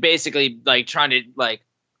 and basically like trying to like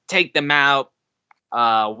take them out,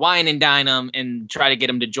 wine and dine them, and try to get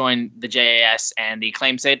them to join the JAS. And the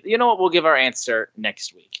Acclaimed said, "You know what? We'll give our answer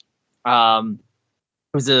next week."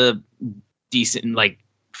 It was a decent, like,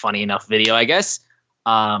 funny enough video, I guess.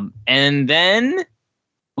 And then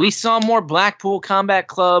we saw more Blackpool Combat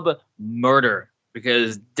Club murder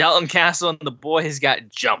because Dalton Castle and the boys got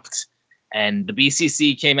jumped. And the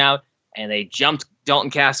BCC came out and they jumped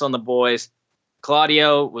Dalton Castle and the boys.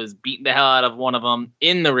 Claudio was beating the hell out of one of them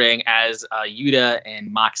in the ring as Yuta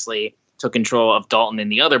and Moxley took control of Dalton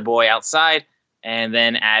and the other boy outside. And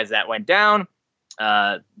then as that went down,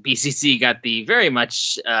 BCC got the very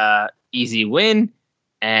much easy win.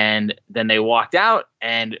 And then they walked out,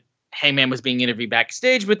 and Hangman was being interviewed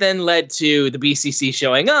backstage, but then led to the BCC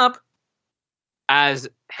showing up as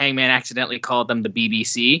Hangman accidentally called them the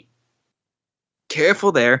BBC.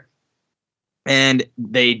 Careful there. And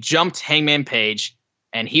they jumped Hangman Page,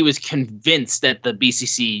 and he was convinced that the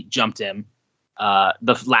BCC jumped him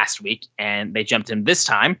the last week, and they jumped him this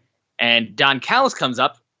time. And Don Callis comes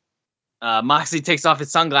up. Moxley takes off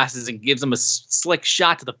his sunglasses and gives him a slick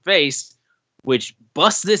shot to the face, which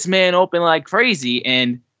busts this man open like crazy.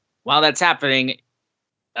 And while that's happening,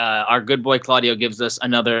 our good boy Claudio gives us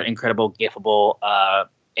another incredible, gifable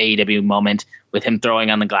AEW moment with him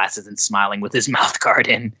throwing on the glasses and smiling with his mouth guard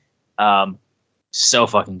in. So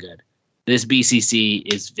fucking good. This BCC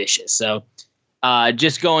is vicious. So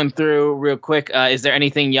just going through real quick, is there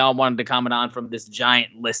anything y'all wanted to comment on from this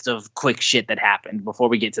giant list of quick shit that happened before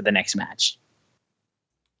we get to the next match?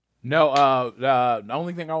 No, the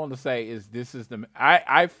only thing I want to say is this is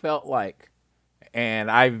I felt like,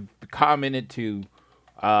 and I've commented to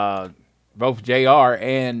both JR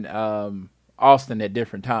and Austin at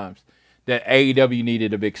different times, that AEW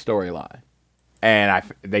needed a big storyline, and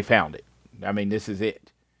they found it. I mean, this is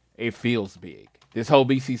it. It feels big. This whole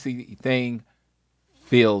BCC thing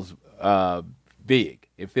feels big.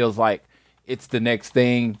 It feels like it's the next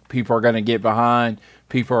thing. People are going to get behind.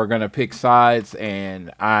 People are going to pick sides,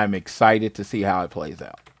 and I'm excited to see how it plays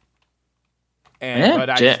out. But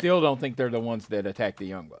I still don't think they're the ones that attack the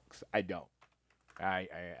Young Bucks. I don't. I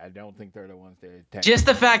don't think they're the ones that attack. Just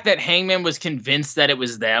the fact that Hangman was convinced that it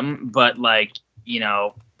was them, but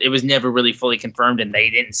it was never really fully confirmed, and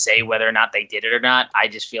they didn't say whether or not they did it or not. I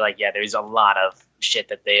just feel like, there's a lot of shit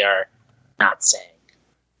that they are not saying.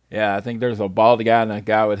 Yeah, I think there's a bald guy and a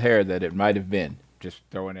guy with hair that it might have been. Just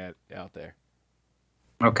throwing that out there.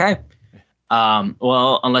 Okay.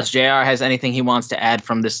 Well, unless JR has anything he wants to add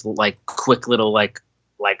from this quick little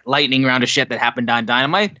lightning round of shit that happened on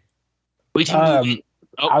Dynamite, we can move in.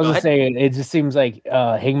 I was just saying, it just seems like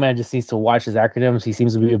Hangman just needs to watch his acronyms. He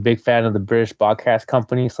seems to be a big fan of the British Broadcast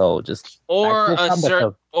Company, so just let's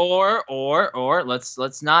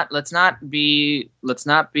not be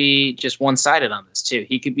just one-sided on this too.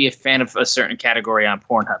 He could be a fan of a certain category on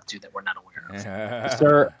Pornhub too that we're not aware of.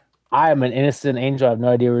 Sir, I am an innocent angel. I have no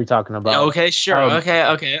idea what you're talking about. Okay, sure.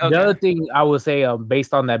 Okay. The other thing I would say,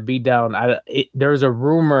 based on that beatdown, there's a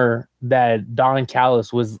rumor that Don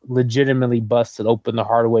Callis was legitimately busted open the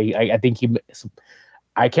hard way. I think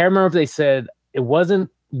I can't remember if they said it wasn't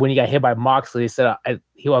when he got hit by Moxley. They said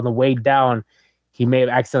he on the way down, he may have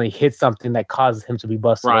accidentally hit something that caused him to be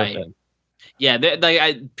busted open. Yeah,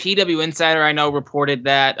 PW Insider, I know, reported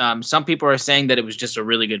that. Some people are saying that it was just a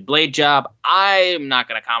really good blade job. I'm not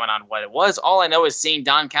going to comment on what it was. All I know is seeing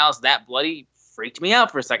Don Callis that bloody freaked me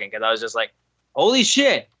out for a second because I was just like, holy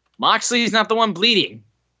shit, Moxley's not the one bleeding.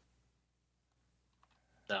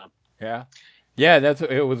 So. Yeah,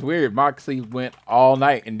 it was weird. Moxley went all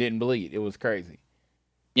night and didn't bleed. It was crazy.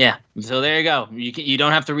 Yeah, so there you go. You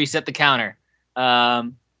don't have to reset the counter.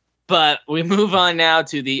 But we move on now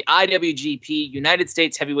to the IWGP United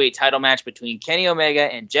States Heavyweight title match between Kenny Omega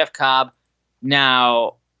and Jeff Cobb.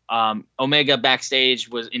 Now, Omega backstage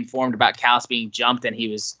was informed about Callis being jumped, and he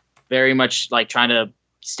was very much trying to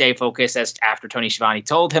stay focused after Tony Schiavone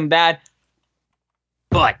told him that.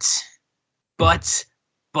 But,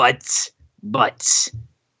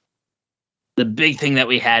 the big thing that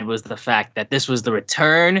we had was the fact that this was the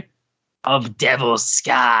return of Devil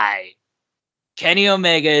Sky. Kenny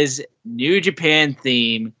Omega's New Japan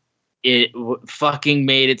theme, fucking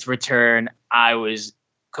made its return. I was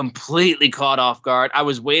completely caught off guard. I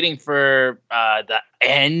was waiting for the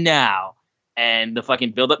 "and now" and the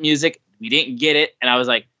fucking build-up music. We didn't get it, and I was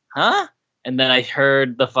like, huh? And then I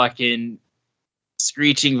heard the fucking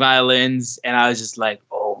screeching violins, and I was just like,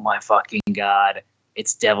 oh my fucking god,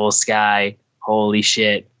 it's Devil Sky. Holy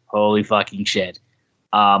shit. Holy fucking shit.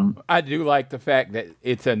 I do like the fact that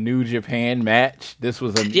it's a New Japan match. This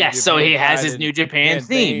was a New Japan so he has his New Japan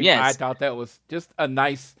theme. Yes, I thought that was just a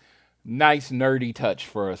nice nerdy touch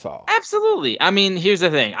for us all. Absolutely. I mean, here's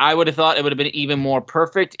the thing. I would have thought it would have been even more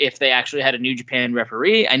perfect if they actually had a New Japan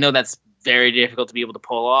referee. I know that's very difficult to be able to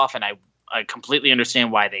pull off, and I completely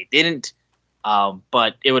understand why they didn't.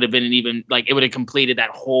 But it would have been it would have completed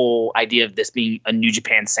that whole idea of this being a New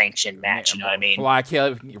Japan sanctioned match. You know what I mean?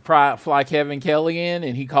 Fly Kevin Kelly in,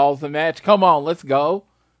 and he calls the match. Come on, let's go.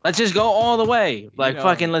 Let's just go all the way.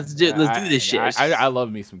 Let's do this shit. I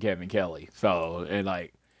love me some Kevin Kelly. So and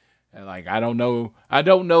I don't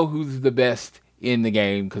know who's the best in the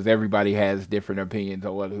game because everybody has different opinions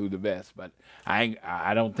on who's the best. But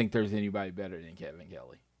I don't think there's anybody better than Kevin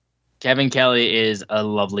Kelly. Kevin Kelly is a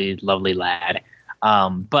lovely, lovely lad.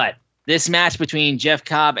 But this match between Jeff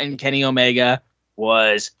Cobb and Kenny Omega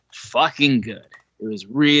was fucking good. It was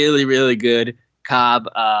really, really good. Cobb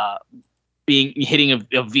hitting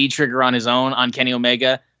a V trigger on his own on Kenny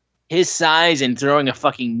Omega. His size and throwing a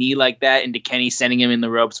fucking knee like that into Kenny, sending him in the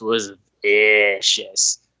ropes was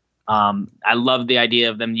vicious. I love the idea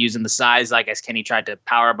of them using the size, like as Kenny tried to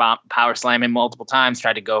power slam him multiple times,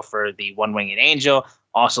 tried to go for the one-winged angel.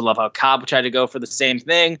 Also love how Cobb tried to go for the same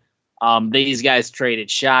thing. These guys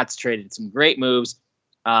traded shots, traded some great moves.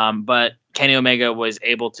 But Kenny Omega was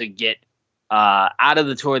able to get out of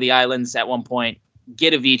the Tour of the Islands at one point,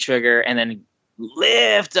 get a V-trigger, and then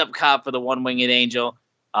lift up Cobb for the one-winged angel.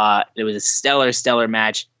 It was a stellar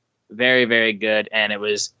match. Very, very good. And it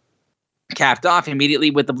was capped off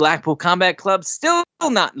immediately with the Blackpool Combat Club still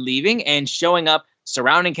not leaving and showing up,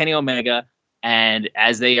 surrounding Kenny Omega. And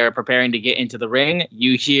as they are preparing to get into the ring,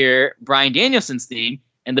 you hear Bryan Danielson's theme.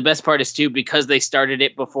 And the best part is, too, because they started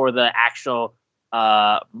it before the actual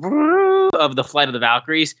of the Flight of the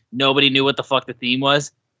Valkyries, nobody knew what the fuck the theme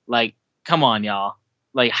was. Like, come on, y'all.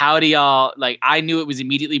 Like, how do y'all... Like, I knew it was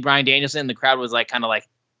immediately Bryan Danielson. The crowd was, like, kind of like,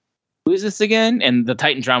 who is this again? And the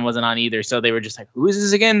Titantron wasn't on either. So they were just like, who is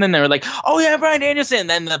this again? And then they were like, oh, yeah, Bryan Danielson. And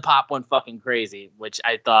then the pop went fucking crazy, which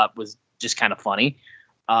I thought was just kind of funny.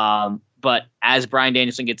 But as Bryan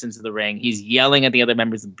Danielson gets into the ring, he's yelling at the other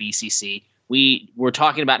members of BCC. We were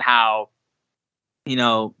talking about how,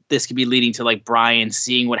 this could be leading to like Bryan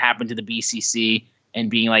seeing what happened to the BCC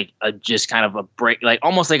and being like just kind of a break, like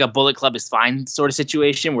almost like a Bullet Club is fine sort of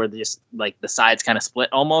situation where just like the sides kind of split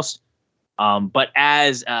almost. But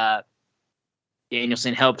as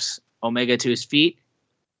Danielson helps Omega to his feet,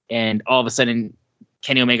 and all of a sudden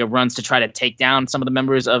Kenny Omega runs to try to take down some of the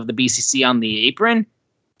members of the BCC on the apron.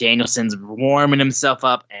 Danielson's warming himself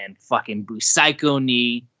up and fucking Busaiku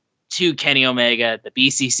knee to Kenny Omega. The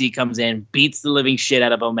BCC comes in, beats the living shit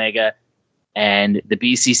out of Omega, and the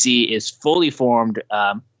BCC is fully formed,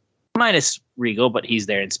 minus Regal, but he's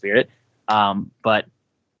there in spirit. But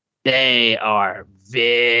they are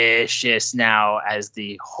vicious now as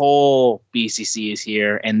the whole BCC is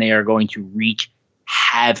here, and they are going to wreak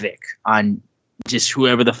havoc on just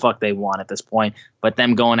whoever the fuck they want at this point. But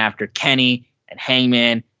them going after Kenny and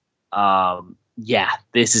Hangman,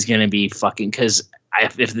 this is going to be fucking... Because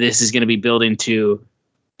if this is going to be built into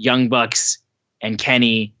Young Bucks and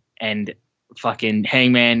Kenny and fucking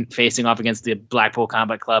Hangman facing off against the Blackpool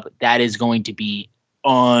Combat Club, that is going to be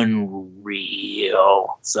unreal.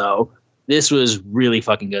 So this was really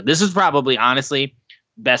fucking good. This is probably, honestly,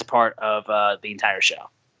 best part of the entire show.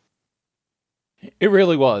 It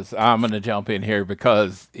really was. I'm going to jump in here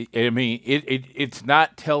because, it's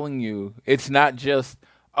not telling you, it's not just,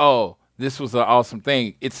 oh, this was an awesome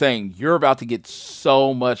thing. It's saying you're about to get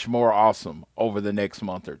so much more awesome over the next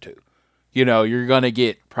month or two. You're going to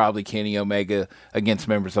get probably Kenny Omega against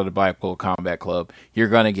members of the Blackpool Combat Club. You're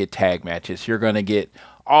going to get tag matches. You're going to get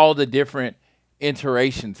all the different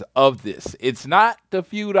iterations of this. It's not the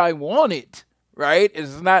feud I wanted, right?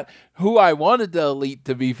 It's not who I wanted the Elite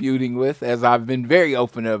to be feuding with, as I've been very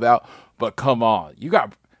open about. But come on. You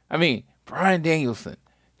got, Bryan Danielson,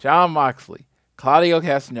 Jon Moxley, Claudio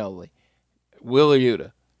Castagnoli, Wheeler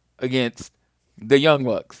Yuta against the Young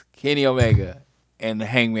Bucks, Kenny Omega, and the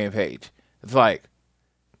Hangman Page. It's like,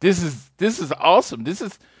 this is awesome. This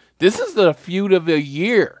is the feud of the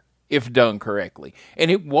year if done correctly. And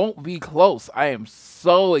it won't be close. I am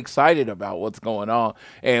so excited about what's going on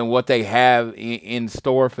and what they have in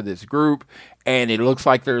store for this group. And it looks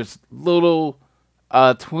like there's little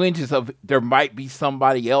twinges of there might be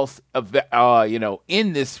somebody else,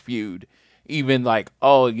 in this feud. Even like,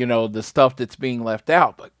 the stuff that's being left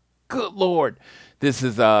out. But good Lord, this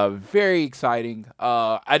is very exciting.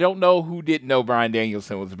 I don't know who didn't know Bryan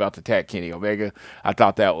Danielson was about to attack Kenny Omega. I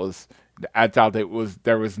thought there was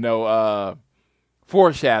no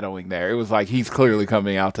foreshadowing there. It was like he's clearly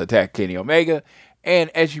coming out to attack Kenny Omega. And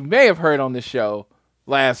as you may have heard on the show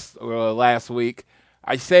last week,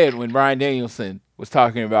 I said when Bryan Danielson was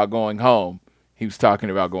talking about going home, he was talking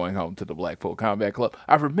about going home to the Blackpool Combat Club.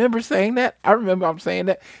 I remember saying that. I'm saying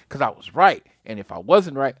that because I was right. And if I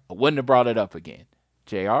wasn't right, I wouldn't have brought it up again.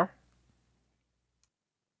 JR?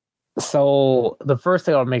 So the first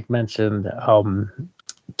thing I'll make mention,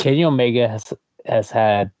 Kenny Omega has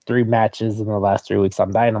had 3 matches in the last 3 weeks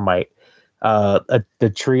on Dynamite.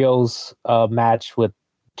 The trios match with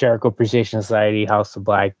Jericho Appreciation Society, House of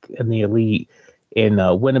Black, and the Elite in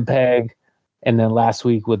Winnipeg. And then last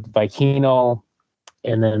week with Vikino.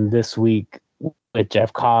 And then this week with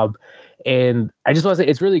Jeff Cobb. And I just want to say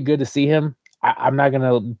it's really good to see him. I'm not going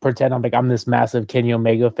to pretend I'm this massive Kenny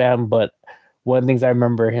Omega fan, but one of the things I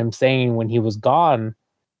remember him saying when he was gone,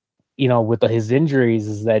 with his injuries,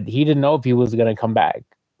 is that he didn't know if he was going to come back.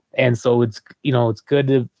 And so it's good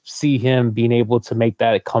to see him being able to make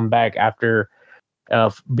that comeback after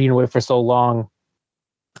being away for so long,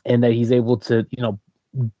 and that he's able to,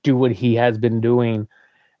 do what he has been doing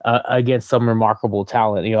against some remarkable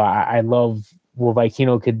talent. I love what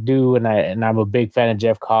Vikino could do, and I'm a big fan of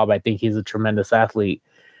Jeff Cobb. I think he's a tremendous athlete.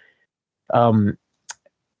 Going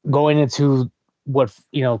into what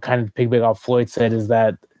kind of piggyback off Floyd said, is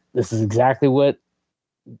that this is exactly what,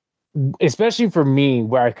 especially for me,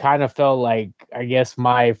 where I kind of felt like, I guess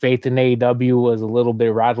my faith in AEW was a little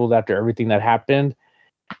bit rattled after everything that happened.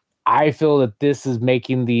 I feel that this is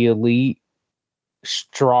making the Elite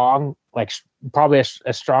strong, like probably as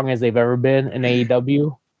strong as they've ever been in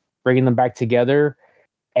AEW, bringing them back together,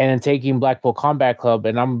 and then taking Blackpool Combat Club.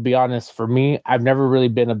 And I'm gonna be honest, for me, I've never really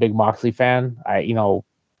been a big Moxley fan. It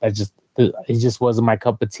just wasn't my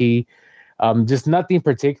cup of tea. Just nothing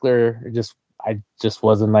particular. I just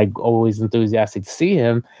wasn't like always enthusiastic to see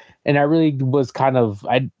him, and I really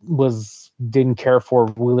didn't care for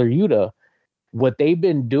Wheeler Yuta. What they've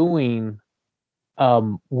been doing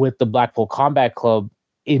with the Blackpool Combat Club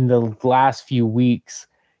in the last few weeks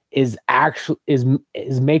is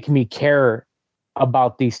making me care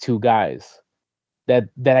about these two guys that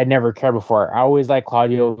I never cared before. I always liked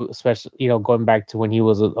Claudio, especially going back to when he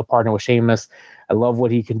was a partner with Sheamus. I love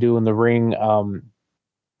what he can do in the ring,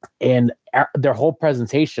 and their whole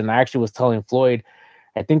presentation. I actually was telling Floyd,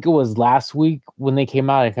 I think it was last week when they came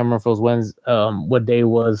out. I can't remember if it was Wednesday, what day it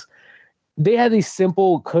was. They had these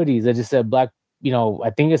simple hoodies that just said Black. I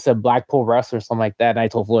think it said Blackpool Wrestler or something like that. And I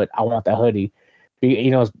told Floyd, I want that hoodie.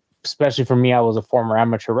 Especially for me, I was a former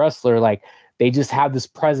amateur wrestler. Like, they just have this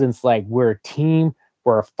presence. Like, we're a team,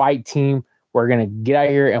 we're a fight team. We're gonna get out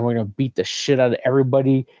here and we're gonna beat the shit out of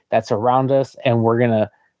everybody that's around us, and we're gonna,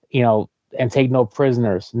 and take no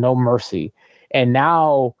prisoners, no mercy. And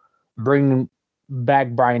now bringing back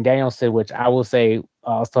Bryan Danielson, which I will say,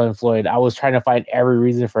 I was telling Floyd, I was trying to find every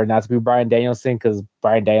reason for it not to be Bryan Danielson, because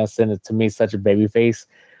Bryan Danielson is, to me, such a babyface,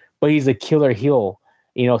 but he's a killer heel.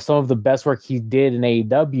 Some of the best work he did in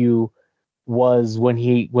AEW was when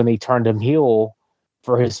they turned him heel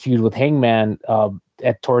for his feud with Hangman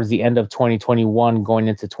towards the end of 2021, going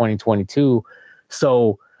into 2022.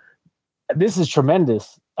 So this is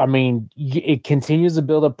tremendous. I mean, it continues to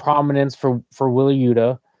build a prominence for Wheeler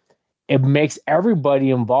Yuta. It makes everybody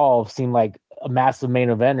involved seem like a massive main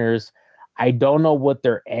eventers. I don't know what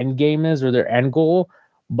their end game is or their end goal,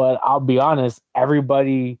 but I'll be honest,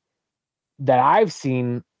 everybody that I've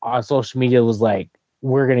seen on social media was like,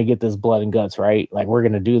 we're going to get this blood and guts, right? Like, we're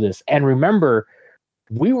going to do this. And remember,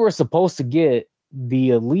 we were supposed to get the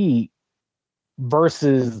Elite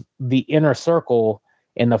versus the Inner Circle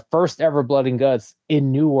in the first ever Blood and Guts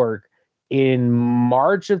in Newark in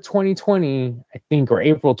March of 2020, I think, or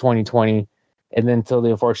April 2020, and then until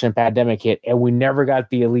the unfortunate pandemic hit, and we never got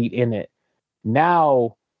the Elite in it.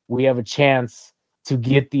 Now we have a chance to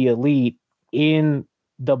get the Elite in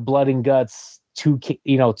the Blood and Guts two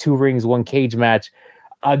rings, one cage match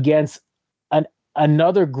against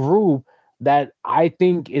another group that I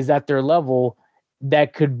think is at their level,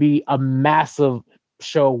 that could be a massive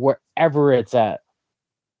show wherever it's at.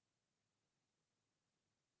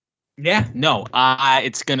 Yeah, no,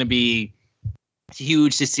 it's going to be It's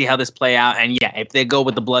huge to see how this play out. And yeah, if they go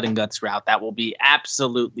with the blood and guts route, that will be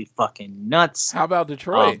absolutely fucking nuts. How about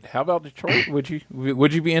Detroit? Would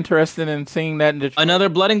you be interested in seeing that in Detroit? Another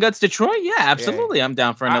blood and guts Detroit? Yeah, absolutely. Yeah. I'm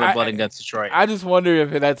down for another blood and guts Detroit. I just wonder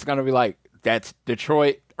if that's going to be like, that's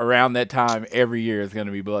Detroit around that time every year is going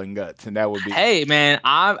to be blood and guts, and that would be. Hey man,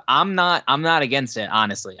 I'm not against it.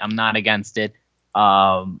 Honestly, I'm not against it.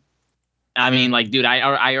 I mean, like, dude,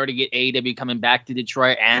 I already get AEW coming back to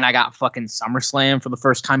Detroit, and I got fucking SummerSlam for the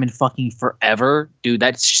first time in fucking forever, dude.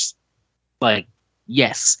 That's just, like,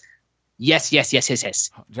 yes. John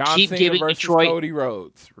Keep Cena giving versus Detroit. Cody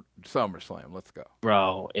Rhodes, SummerSlam. Let's go,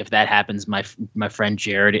 bro. If that happens, my friend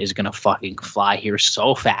Jared is gonna fucking fly here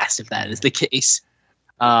so fast if that is the case.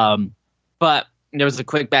 But there was a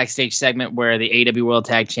quick backstage segment where the AEW World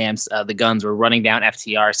Tag Champs, the Guns, were running down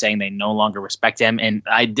FTR, saying they no longer respect him. And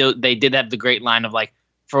they did have the great line of like,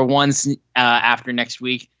 for once, after next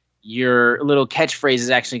week, your little catchphrase is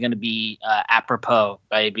actually going to be apropos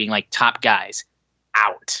by being like, top guys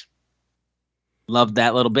out. Loved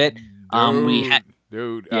that little bit.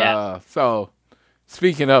 So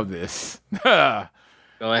speaking of this, go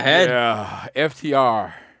ahead. Yeah,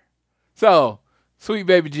 FTR. So. Sweet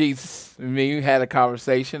Baby Jesus and me had a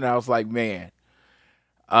conversation. And I was like, man,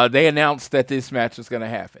 they announced that this match was going to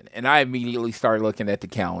happen. And I immediately started looking at the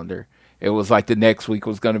calendar. It was like the next week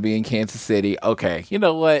was going to be in Kansas City. Okay, you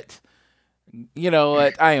know what?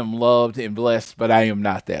 I am loved and blessed, but I am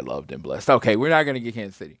not that loved and blessed. Okay, we're not going to get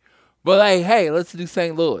Kansas City. But like, hey, let's do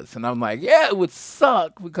St. Louis. And I'm like, yeah, it would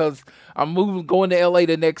suck because I'm going to L.A.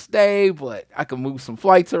 the next day, but I can move some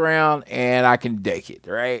flights around and I can deck it,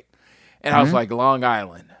 right? And I was like, Long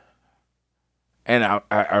Island. And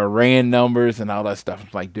I ran numbers and all that stuff. I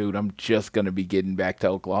was like, dude, I'm just going to be getting back to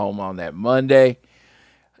Oklahoma on that Monday.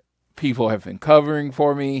 People have been covering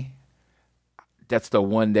for me. That's the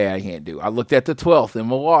one day I can't do. I looked at the 12th in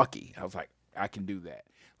Milwaukee. I was like, I can do that.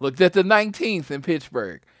 Looked at the 19th in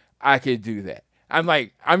Pittsburgh. I could do that.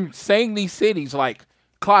 I'm saying these cities like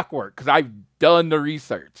clockwork because I've done the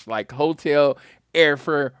research. Like hotel,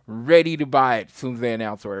 airfare, ready to buy it as soon as they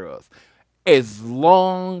announce where it was. As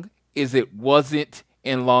long as it wasn't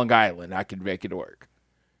in Long Island, I could make it work.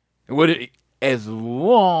 As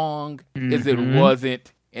long as it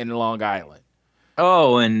wasn't in Long Island.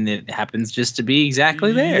 Oh, and it happens just to be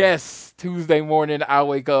exactly there. Yes. Tuesday morning, I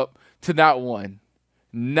wake up to not one,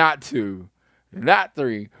 not two, not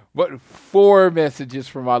three, but 4 messages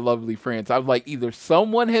from my lovely friends. I'm like, either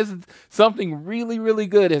something really, really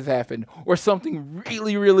good has happened or something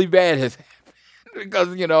really, really bad has happened. Because,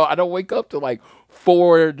 I don't wake up to like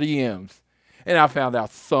 4 DMs. And I found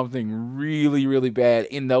out something really, really bad.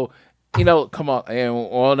 Come on, and I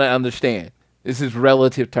want to understand. This is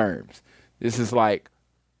relative terms. This is like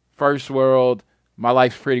first world, my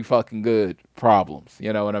life's pretty fucking good problems.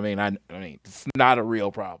 You know what I mean? I mean, it's not a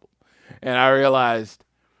real problem. And I realized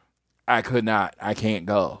I can't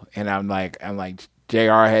go. And I'm like,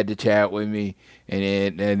 JR had to chat with me,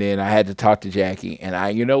 and then I had to talk to Jackie.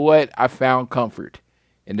 And you know what? I found comfort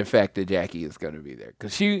in the fact that Jackie is going to be there.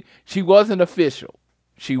 Because she wasn't official.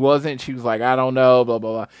 She was like, I don't know, blah,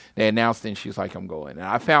 blah, blah. They announced it, and she was like, I'm going. And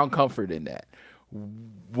I found comfort in that.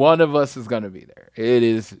 One of us is going to be there. It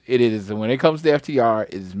is. And when it comes to FTR,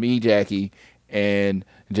 it's me, Jackie, and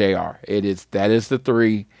JR. That is the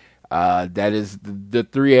 3. That is the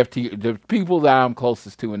 3 the people that I'm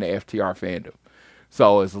closest to in the FTR fandom.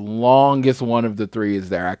 So as long as one of the 3 is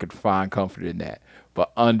there, I could find comfort in that.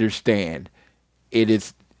 But understand, it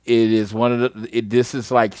is this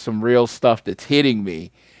is like some real stuff that's hitting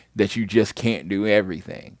me that you just can't do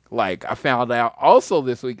everything. Like I found out also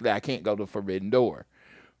this week that I can't go to Forbidden Door.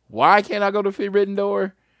 Why can't I go to Forbidden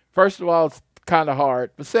Door? First of all, it's kind of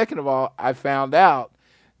hard. But second of all, I found out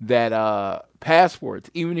that passports,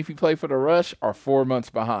 even if you play for the Rush, are 4 months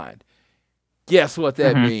behind. Guess what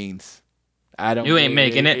that means? You ain't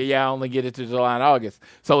making it. Yeah, I only get it to July and August.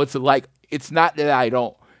 So it's like, it's not that I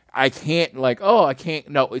can't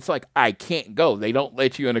No, it's like I can't go. They don't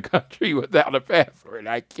let you in the country without a passport.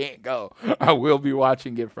 I can't go. I will be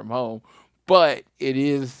watching it from home. But it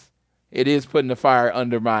is putting the fire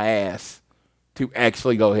under my ass to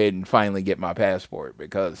actually go ahead and finally get my passport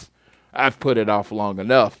because I've put it off long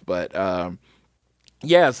enough. But,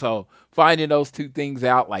 so finding those 2 things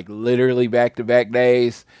out, like literally back-to-back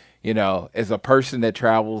days, as a person that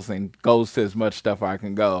travels and goes to as much stuff I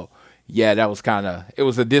can go, that was it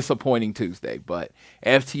was a disappointing Tuesday. But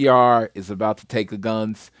FTR is about to take the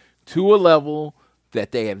Guns to a level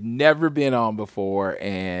that they have never been on before,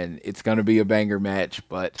 and it's going to be a banger match.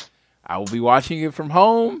 But I will be watching it from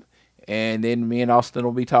home, and then me and Austin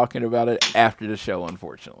will be talking about it after the show,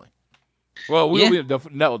 unfortunately. Well,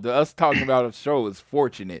 us talking about a show is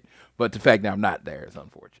fortunate, but the fact that I'm not there is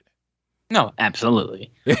unfortunate. No,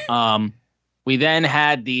 absolutely. We then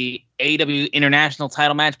had the AEW International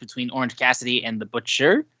title match between Orange Cassidy and the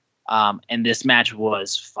Butcher. And this match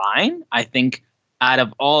was fine. I think out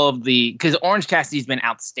of all of because Orange Cassidy's been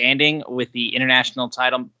outstanding with the international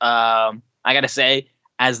title. I got to say,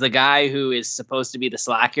 as the guy who is supposed to be the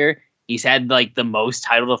slacker, he's had like the most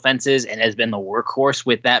title defenses and has been the workhorse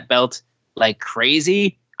with that belt like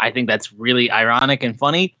crazy. I think that's really ironic and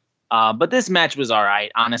funny. But this match was all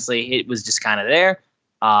right. Honestly, it was just kind of there.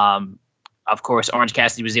 Of course, Orange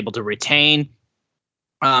Cassidy was able to retain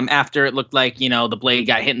after it looked like, the blade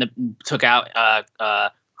got hit and took out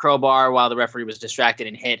crowbar while the referee was distracted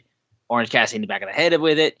and hit Orange Cassidy in the back of the head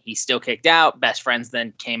with it. He still kicked out. Best Friends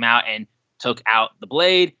then came out and took out the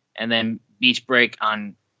blade, and then beach break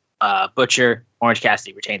on Butcher. Orange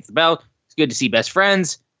Cassidy retains the belt. It's good to see Best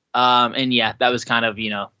Friends. And yeah, that was kind of,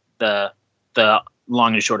 the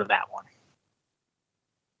long and short of that one.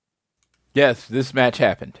 Yes, this match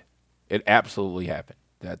happened. It absolutely happened.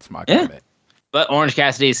 That's my comment. But Orange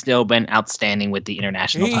Cassidy has still been outstanding with the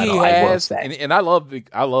international title. I will say, and I love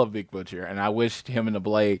Big Butcher, and I wish him and the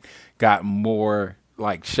Blade got more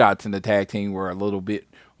like shots in the tag team, were a little bit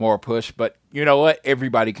more pushed. But you know what?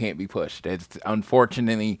 Everybody can't be pushed. It's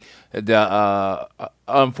unfortunately the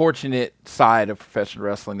unfortunate side of professional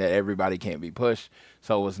wrestling that everybody can't be pushed.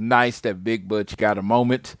 So it was nice that Big Butch got a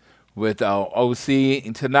moment with OC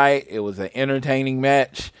tonight. It was an entertaining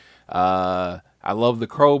match. I love the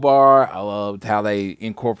crowbar. I loved how they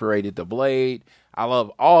incorporated the blade. I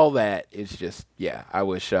love all that. It's just, I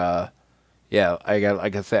wish, I got,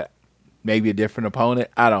 like I said, maybe a different opponent.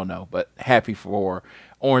 I don't know, but happy for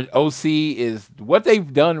Orange. OC is what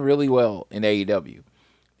they've done really well in AEW.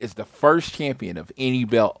 Is the first champion of any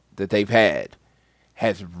belt that they've had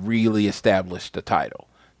has really established the title.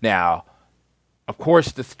 Now, of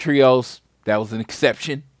course, the trios, that was an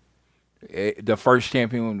exception. The first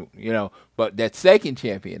champion, but that second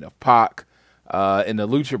champion of Pac and the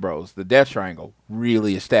Lucha Bros, the Death Triangle,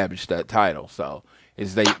 really established that title. So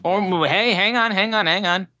hey, hang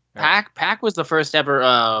on. Pac was the first ever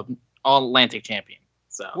All Atlantic champion.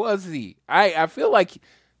 So was he? I feel like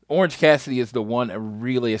Orange Cassidy is the one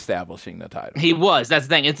really establishing the title. He was. That's the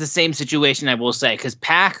thing. It's the same situation, I will say, because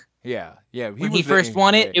Pac. When he first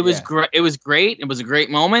won it, it was great. It was great. It was a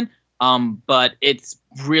great moment. But it's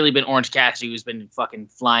really been Orange Cassidy who's been fucking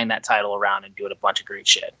flying that title around and doing a bunch of great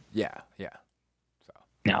shit.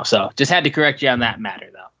 So just had to correct you on that matter,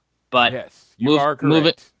 though. But yes, you are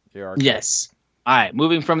correct. Yes. All right.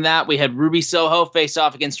 Moving from that, we had Ruby Soho face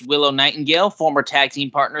off against Willow Nightingale, former tag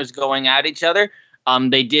team partners going at each other. I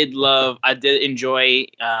did enjoy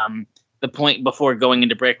the point before going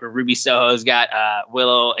into break where Ruby Soho's got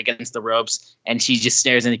Willow against the ropes, and she just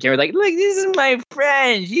stares in the camera like, look, this is my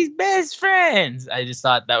friend. She's best friends. I just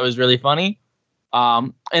thought that was really funny.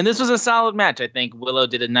 And this was a solid match. I think Willow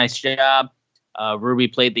did a nice job. Ruby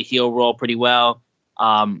played the heel role pretty well.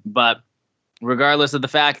 But regardless of the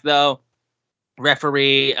fact, though,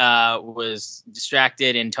 referee was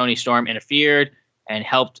distracted and Tony Storm interfered and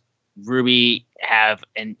helped Ruby have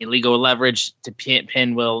an illegal leverage to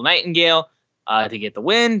pin Will Nightingale to get the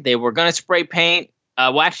win. They were going to spray paint. They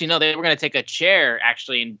were going to take a chair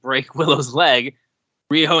actually and break Willow's leg.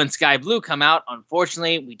 Rio and Sky Blue come out.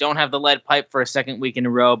 Unfortunately, we don't have the lead pipe for a second week in a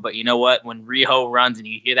row, but you know what? When Rio runs and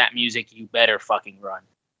you hear that music, you better fucking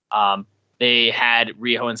run. They had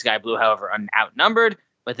Rio and Sky Blue, however, outnumbered,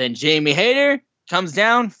 but then Jamie Hayter comes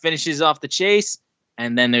down, finishes off the chase,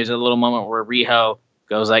 and then there's a little moment where Rio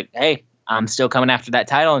goes like, hey, I'm still coming after that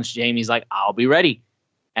title. And Jamie's like, I'll be ready.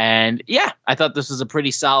 And yeah, I thought this was a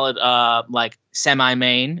pretty solid,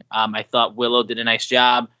 semi-main. I thought Willow did a nice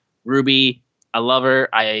job. Ruby, I love her.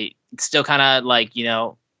 I still kind of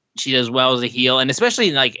she does well as a heel, and especially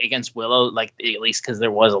against Willow, at least because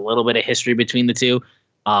there was a little bit of history between the two.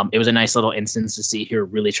 It was a nice little instance to see her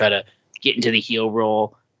really try to get into the heel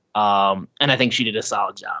role. And I think she did a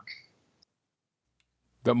solid job.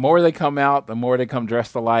 The more they come out, the more they come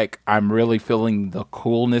dressed alike. I'm really feeling the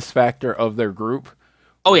coolness factor of their group.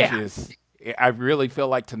 Oh, yeah. I really feel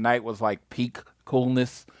like tonight was like peak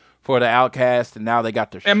coolness for the Outcast, and now they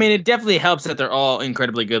got their... it definitely helps that they're all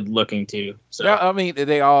incredibly good looking, too. So. Yeah,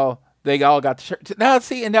 they all got the shirt. Now,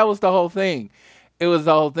 see, and that was the whole thing. It was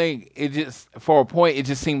the whole thing. It just, for a point, it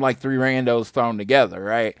just seemed like three randos thrown together,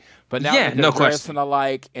 right? But now they're dressing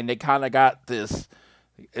alike, and they kind of got this...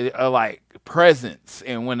 presence,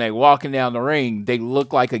 and when they walking down the ring, they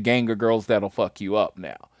look like a gang of girls that'll fuck you up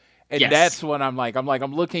now. And that's what I'm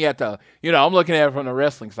looking at I'm looking at it from the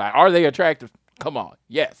wrestling side. Are they attractive? Come on.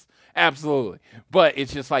 Yes. Absolutely. But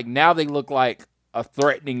it's just like now they look like a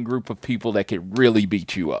threatening group of people that could really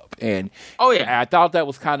beat you up. And I thought that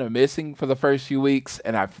was kind of missing for the first few weeks,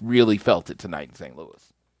 and I've really felt it tonight in St.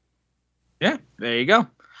 Louis. Yeah, there you go.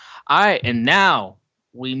 All right, and now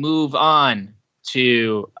we move on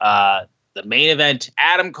to the main event,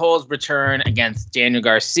 Adam Cole's return against Daniel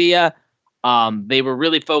Garcia. They were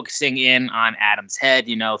really focusing in on Adam's head,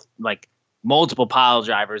 like multiple pile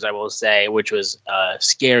drivers, I will say, which was a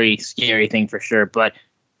scary, scary thing for sure. But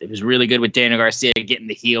it was really good with Daniel Garcia getting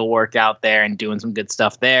the heel work out there and doing some good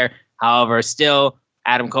stuff there. However, still,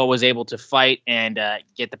 Adam Cole was able to fight and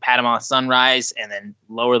get the Panama Sunrise and then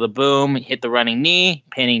lower the boom, hit the running knee,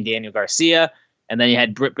 pinning Daniel Garcia. And then you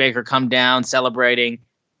had Britt Baker come down celebrating.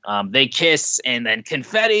 They kiss, and then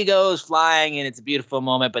confetti goes flying, and it's a beautiful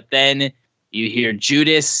moment. But then you hear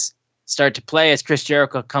Judas start to play as Chris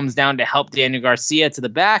Jericho comes down to help Daniel Garcia to the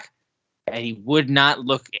back, and he would not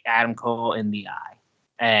look Adam Cole in the eye.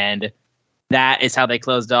 And that is how they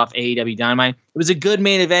closed off AEW Dynamite. It was a good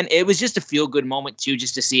main event. It was just a feel-good moment, too,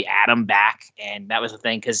 just to see Adam back, and that was the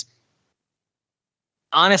thing, because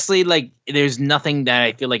honestly, like, there's nothing that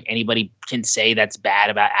I feel like anybody can say that's bad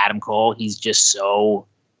about Adam Cole. He's just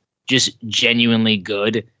genuinely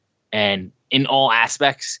good and in all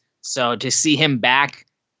aspects. So to see him back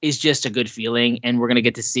is just a good feeling. And we're going to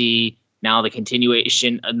get to see now the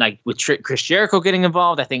continuation, like with Chris Jericho getting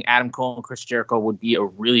involved. I think Adam Cole and Chris Jericho would be a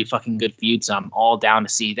really fucking good feud. So I'm all down to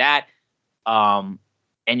see that. And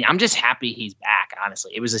I'm just happy he's back,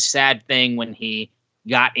 honestly. It was a sad thing when he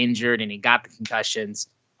got injured and he got the concussions.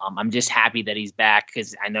 I'm just happy that he's back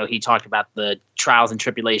because I know he talked about the trials and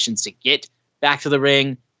tribulations to get back to the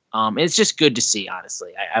ring. It's just good to see,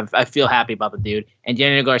 honestly. I feel happy about the dude. And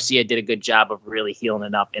Daniel Garcia did a good job of really healing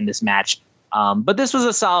it up in this match. But this was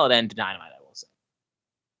a solid end to Dynamite, I will say.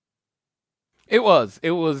 It was.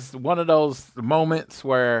 It was one of those moments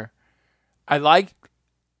where when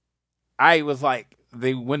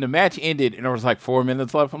the match ended and there was like 4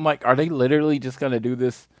 minutes left, I'm like, are they literally just going to do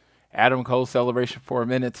this Adam Cole celebration for 4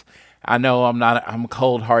 minutes? I know I'm a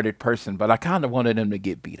cold-hearted person, but I kind of wanted him to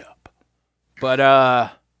get beat up. But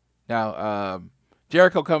now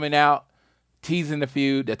Jericho coming out, teasing the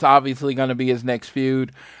feud. That's obviously going to be his next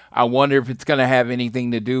feud. I wonder if it's going to have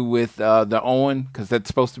anything to do with the Owen, because that's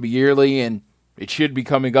supposed to be yearly, and it should be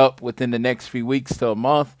coming up within the next few weeks to a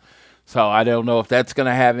month. So I don't know if that's going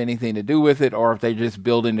to have anything to do with it, or if they just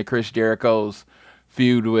build into Chris Jericho's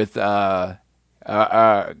feud with Adam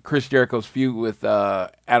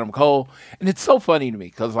Cole. And it's so funny to me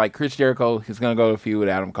because like Chris Jericho is going to go to a feud with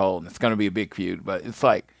Adam Cole, and it's going to be a big feud. But it's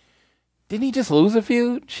like, didn't he just lose a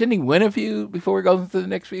feud? Shouldn't he win a feud before he goes into the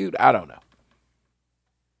next feud? I don't know.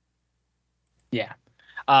 Yeah.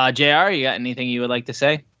 JR, you got anything you would like to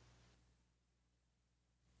say?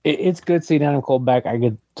 It's good seeing Adam Cole back. I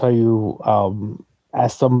could tell you,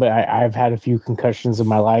 as somebody, I've had a few concussions in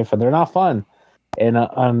my life, and they're not fun. And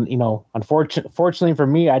unfortunately for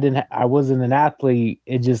me, I wasn't an athlete.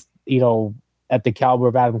 It just, at the caliber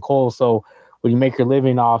of Adam Cole. So when you make your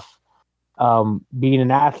living off being an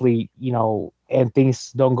athlete, and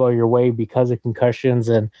things don't go your way because of concussions,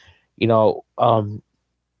 and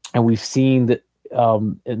and we've seen that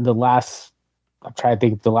in the last. I'm trying to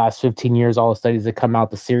think the last 15 years, all the studies that come out,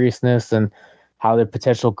 the seriousness and how they're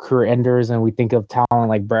potential career enders. And we think of talent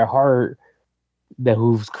like Bret Hart,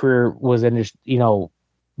 whose career was ended,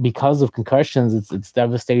 because of concussions. It's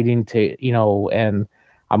devastating to, and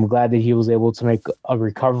I'm glad that he was able to make a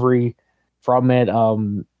recovery from it.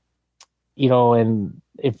 And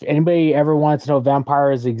if anybody ever wants to know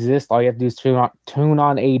vampires exist, all you have to do is tune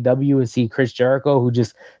on AEW and see Chris Jericho, who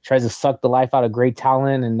just tries to suck the life out of great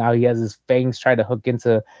talent, and now he has his fangs trying to hook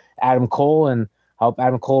into Adam Cole and help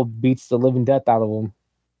Adam Cole beats the living death out of him.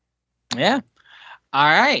 Yeah. All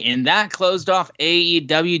right, and that closed off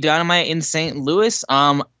AEW Dynamite in St. Louis.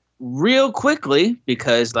 Real quickly,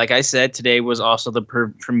 because like I said, today was also the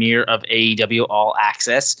premiere of AEW All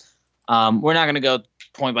Access. We're not going to go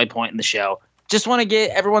point by point in the show. Just want to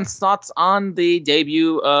get everyone's thoughts on the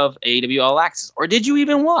debut of AEW All Access. Or did you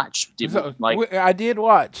even watch? I did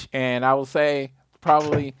watch, and I will say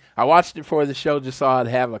probably I watched it for the show just so I'd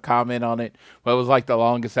have a comment on it. But it was like the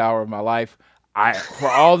longest hour of my life. For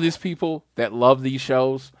all these people that love these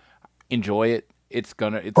shows, enjoy it. It's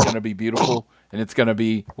gonna be beautiful, and it's gonna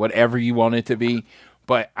be whatever you want it to be.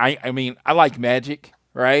 But I mean, I like magic,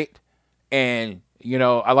 right? And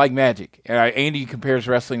I like magic. And Andy compares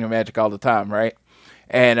wrestling to magic all the time, right?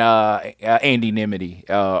 and Andy Nimity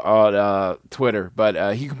on Twitter.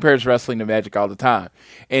 But he compares wrestling to magic all the time.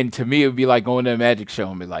 And to me, it would be like going to a magic show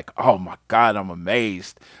and be like, oh, my God, I'm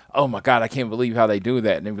amazed. Oh, my God, I can't believe how they do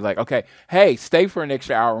that. And they'd be like, okay, hey, stay for an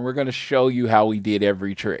extra hour, and we're going to show you how we did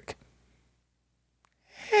every trick.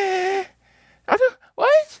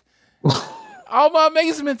 What? All my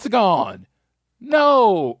amazement's gone.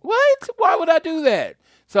 No. What? Why would I do that?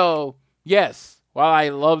 So, yes, while I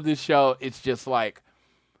love this show, it's just like,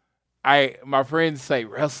 my friends say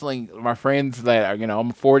wrestling, my friends that are, I'm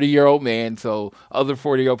a 40-year-old man, so other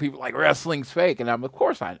 40-year-old people like wrestling's fake. And of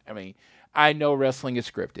course, I know wrestling is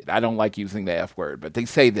scripted. I don't like using the F word, but they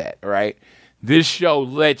say that, right? This show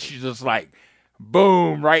lets you just like,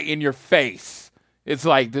 boom, right in your face. It's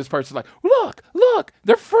like this person's like, look,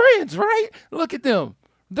 they're friends, right? Look at them.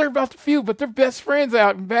 They're about to feud, but they're best friends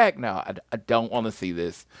out and back. No, I don't want to see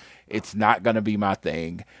this. It's not going to be my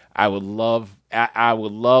thing. I would love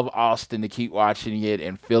Austin to keep watching it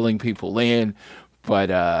and filling people in, but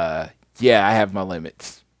yeah, I have my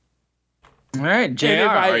limits. All right, JR,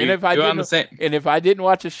 if I didn't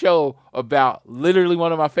watch a show about literally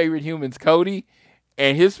one of my favorite humans, Cody,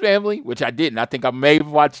 and his family, which I didn't, I think I may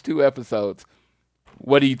have watched 2 episodes.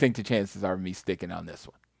 What do you think the chances are of me sticking on this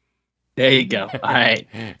one? There you go. All right.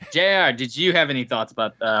 JR, did you have any thoughts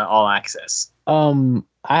about All Access? I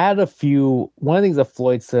had a few. One of the things that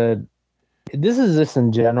Floyd said, this is just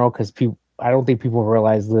in general, because I don't think people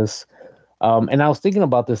realize this. And I was thinking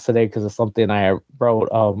about this today because of something I wrote.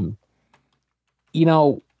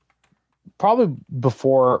 Probably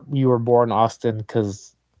before you were born, Austin,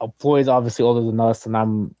 because Floyd's obviously older than us, and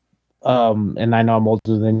and I know I'm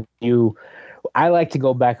older than you. I like to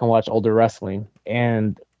go back and watch older wrestling.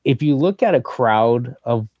 And if you look at a crowd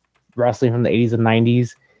of wrestling from the 80s and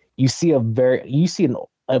 90s, you see a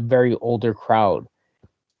very older crowd.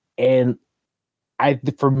 And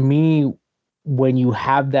for me, when you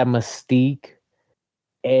have that mystique,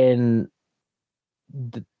 and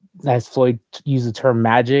as Floyd used the term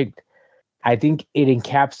magic, I think it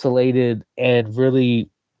encapsulated and really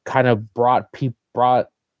kind of brought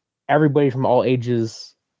everybody from all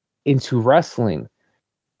ages into wrestling.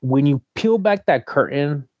 When you peel back that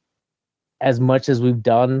curtain, as much as we've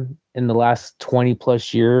done in the last 20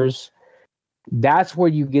 plus years, that's where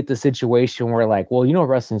you get the situation where like, well,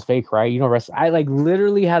 wrestling's fake, right? I like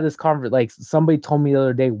literally had this conversation. Like somebody told me the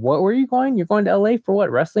other day, what, where are you going? You're going to LA for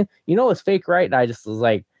what? Wrestling? It's fake, right? And I just was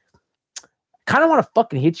like, kind of want to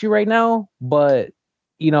fucking hit you right now, but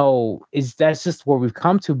that's just where we've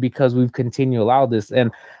come to because we've continued to allow this.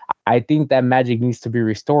 And I think that magic needs to be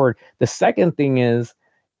restored. The second thing is,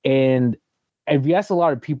 and if you ask a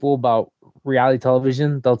lot of people about reality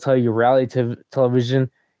television, they'll tell you reality television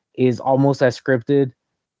is almost as scripted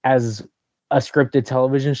as a scripted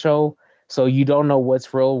television show. So you don't know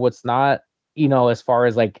what's real, what's not, as far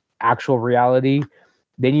as like actual reality.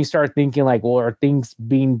 Then you start thinking like, well, are things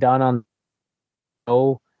being done on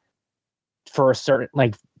for a certain,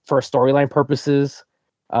 like for storyline purposes?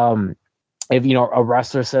 If a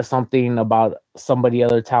wrestler says something about somebody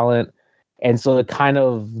other talent, and so it kind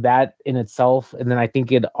of that in itself, and then I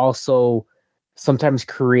think it also sometimes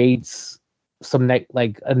creates some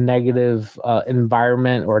like a negative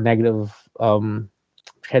environment or negative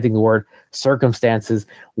I think the word circumstances.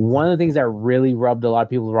 One of the things that really rubbed a lot of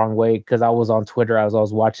people the wrong way, because I was on Twitter as I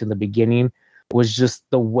was watching the beginning, was just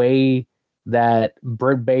the way that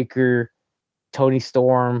Britt Baker, Tony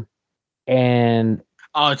Storm, and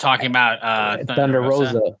talking about Thunder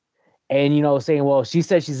Rosa. And saying, well, she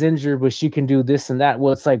said she's injured, but she can do this and that.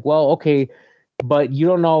 Well, it's like, well, okay, but you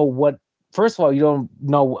don't know what. First of all, you don't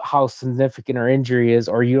know how significant her injury is,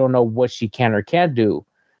 or you don't know what she can or can't do.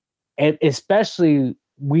 And especially,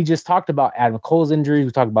 we just talked about Adam Cole's injury.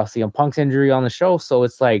 We talked about CM Punk's injury on the show. So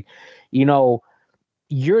it's like, you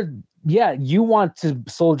want to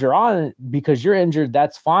soldier on because you're injured.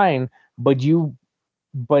 That's fine. But you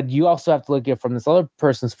also have to look at it from this other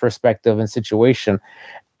person's perspective and situation.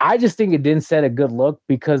 I just think it didn't set a good look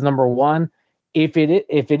because, number one, if it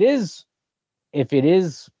is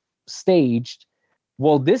staged,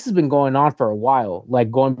 well, this has been going on for a while, like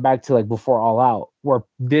going back to like before All Out, where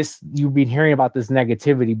you've been hearing about this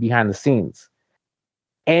negativity behind the scenes,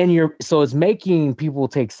 and so it's making people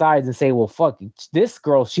take sides and say, well, fuck, this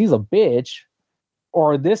girl, she's a bitch,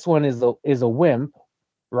 or this one is a wimp,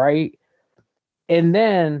 right? And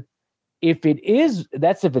then if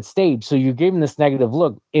it's staged, so you're giving this negative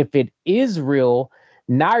look. If it is real,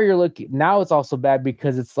 now it's also bad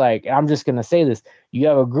because it's like, I'm just gonna say this: you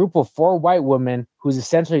have a group of 4 white women who's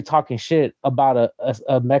essentially talking shit about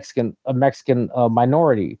a Mexican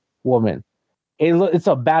minority woman. It's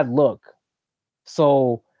a bad look.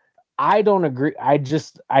 So I don't agree. I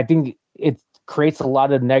think it creates a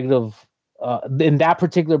lot of negative in that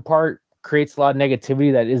particular part, creates a lot of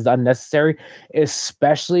negativity that is unnecessary,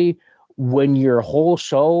 especially when your whole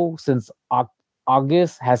show since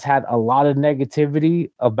August has had a lot of negativity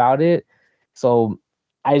about it. So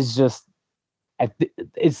it's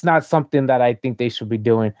not something that I think they should be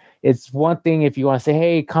doing. It's one thing if you want to say,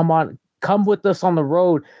 hey, come with us on the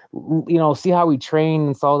road, see how we train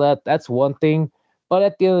and all that. That's one thing. But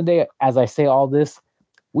at the end of the day, as I say all this,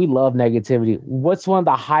 we love negativity. What's one of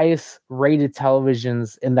the highest rated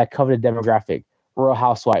televisions in that coveted demographic? Real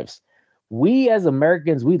Housewives. We as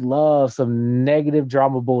Americans, we love some negative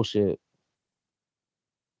drama bullshit.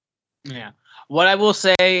 Yeah. What I will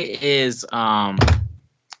say is, I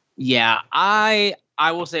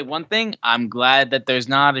will say one thing. I'm glad that there's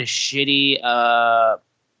not a shitty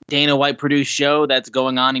Dana White produced show that's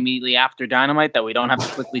going on immediately after Dynamite that we don't have to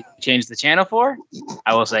quickly change the channel for.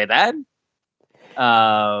 I will say that.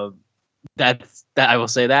 I will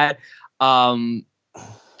say that.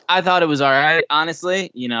 I thought it was all right,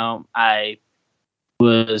 honestly. I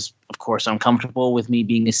was, of course, uncomfortable with me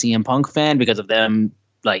being a CM Punk fan because of them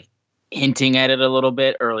like hinting at it a little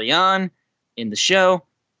bit early on in the show.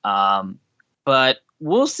 But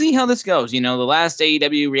we'll see how this goes. The last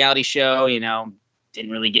AEW reality show,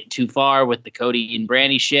 didn't really get too far with the Cody and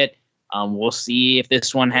Brandy shit. We'll see if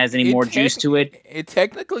this one has any more juice to it. It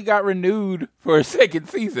technically got renewed for a second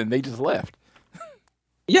season. They just left.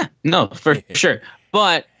 Yeah, no, for sure.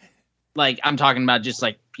 But I'm talking about just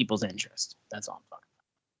people's interest. That's all I'm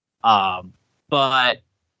talking about. But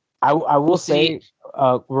I will say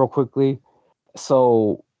real quickly.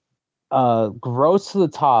 So, Gross to the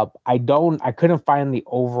Top. I couldn't find the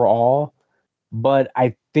overall, but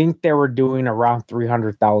I think they were doing around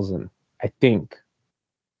 300,000. I think.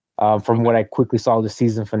 From what I quickly saw the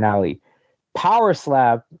season finale. Power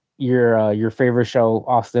Slap, your favorite show,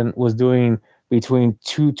 Austin, was doing between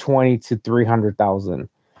 220 to 300,000.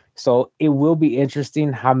 So it will be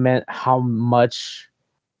interesting how much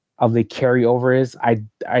of the carryover is. I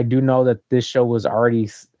do know that this show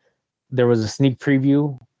there was a sneak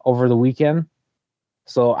preview over the weekend,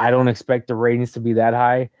 so I don't expect the ratings to be that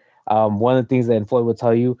high. One of the things that Floyd will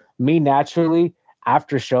tell you, me naturally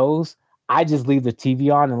after shows, I just leave the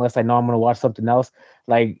TV on unless I know I'm going to watch something else.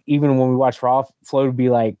 Even when we watch Raw, Floyd would be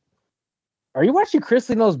like, are you watching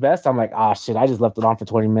Chrisley Knows Best? I'm like, shit, I just left it on for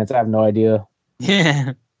 20 minutes. I have no idea.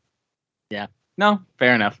 Yeah. Yeah. No,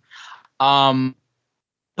 fair enough.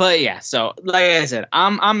 But yeah, so like I said,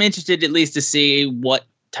 I'm interested at least to see what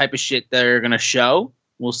type of shit they're going to show.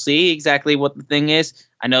 We'll see exactly what the thing is.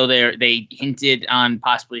 I know they hinted on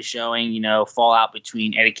possibly showing, fallout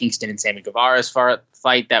between Eddie Kingston and Sammy Guevara's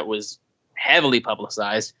fight that was heavily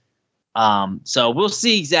publicized. So we'll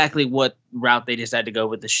see exactly what route they decide to go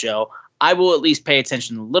with the show. I will at least pay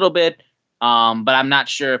attention a little bit, but I'm not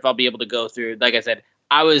sure if I'll be able to go through. Like I said,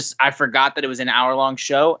 I forgot that it was an hour-long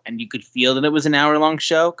show, and you could feel that it was an hour-long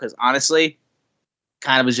show because honestly,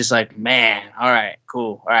 kind of was just like, man, all right,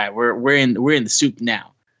 cool, all right, we're in the soup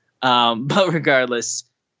now. But regardless,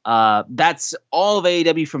 that's all of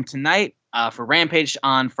AEW from tonight. For Rampage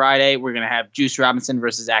on Friday, we're going to have Juice Robinson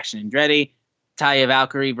versus Action Andretti, Talia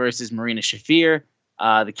Valkyrie versus Marina Shafir.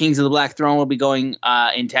 The Kings of the Black Throne will be going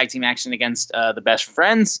in tag team action against the Best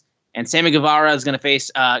Friends. And Sammy Guevara is going to face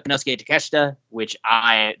Konosuke Takeshita, which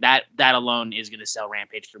that alone is going to sell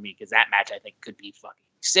Rampage for me because that match I think could be fucking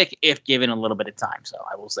sick if given a little bit of time. So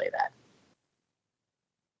I will say that.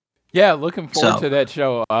 Yeah, looking forward to that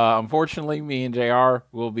show. Unfortunately, me and JR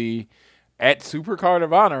will be at Supercard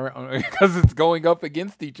of Honor because it's going up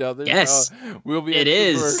against each other. Yes, we'll be at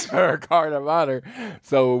Supercard of Honor.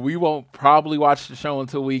 So we won't probably watch the show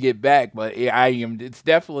until we get back. But it's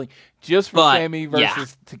definitely just for Sammy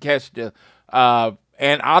versus Takeshita.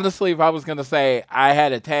 And honestly, if I was going to say I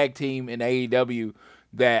had a tag team in AEW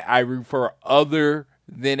that I root for other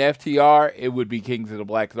than FTR, it would be Kings of the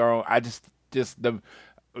Black Throne.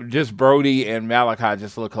 Just Brody and Malachi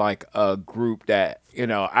just look like a group that,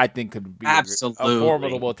 I think could be a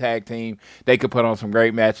formidable tag team. They could put on some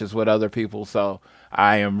great matches with other people. So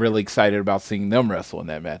I am really excited about seeing them wrestle in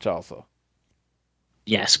that match also.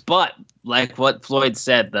 Yes, but like what Floyd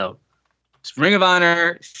said, though, Ring of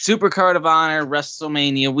Honor, Supercard of Honor,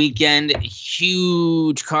 WrestleMania weekend,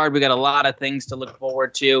 huge card. We got a lot of things to look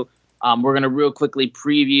forward to. We're going to real quickly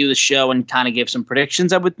preview the show and kind of give some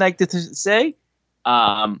predictions, I would like to say.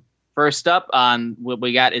 First up on what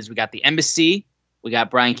we got the Embassy. We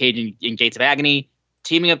got Brian Cage and Gates of Agony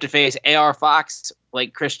teaming up to face AR Fox,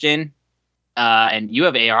 Blake Christian. And you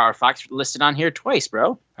have AR Fox listed on here twice,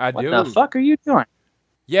 bro. I do. What the fuck are you doing?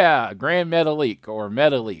 Yeah, Grand Metalik or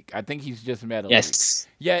Metalik. I think he's just Metalik. Yes.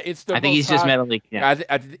 Yeah, it's the I think he's just Metalik. Yeah.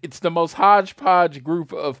 it's the most hodgepodge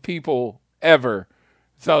group of people ever.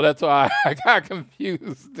 So that's why I got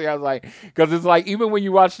confused. I was like, because it's like, even when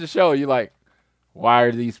you watch the show, you're like, why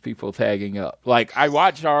are these people tagging up? Like, I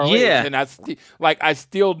watch ROH, and I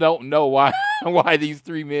still don't know why these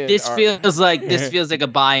three men. This feels like a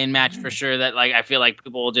buy-in match for sure. That like I feel like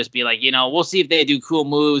people will just be like, we'll see if they do cool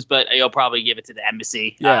moves, but you'll probably give it to the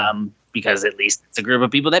embassy, because at least it's a group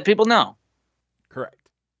of people that people know. Correct.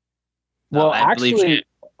 Well, actually,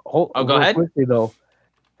 go ahead. Quickly though,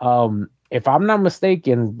 if I'm not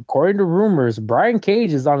mistaken, according to rumors, Brian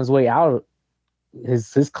Cage is on his way out.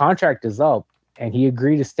 His contract is up, and he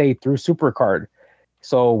agreed to stay through Supercard.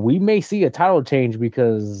 So we may see a title change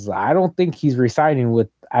because I don't think he's resigning with,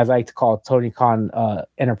 as I like to call it, Tony Khan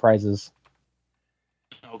Enterprises.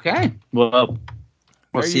 Okay. Well,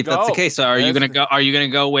 we'll see if that's the case. So are you gonna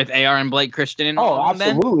go with AR and Blake Christian in all of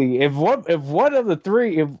them? Absolutely. If one of the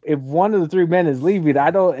three men is leaving,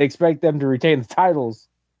 I don't expect them to retain the titles.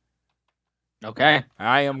 Okay.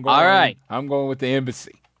 I am going. All right. I'm going with the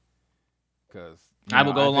embassy. Because I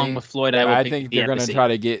will go along with Floyd. I think they're going to try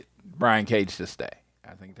to get Brian Cage to stay.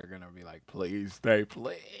 I think they're going to be like, please stay,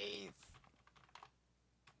 please.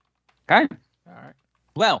 Okay. All right.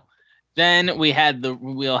 Well, then we'll have the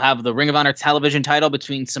Ring of Honor television title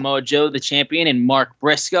between Samoa Joe, the champion, and Mark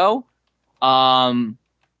Briscoe. Honestly,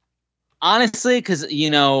 because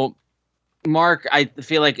Mark, I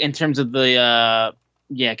feel like in terms of the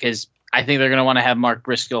because I think they're going to want to have Mark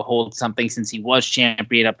Briscoe hold something since he was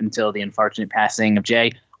champion up until the unfortunate passing of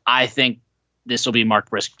Jay. I think this will be Mark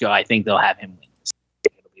Briscoe. I think they'll have him win this.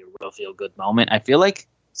 It'll be a real feel-good moment, I feel like.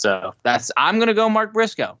 So I'm going to go Mark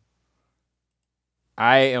Briscoe.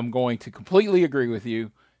 I am going to completely agree with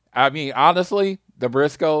you. I mean, honestly, the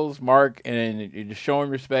Briscoes, Mark, and just showing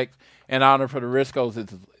respect and honor for the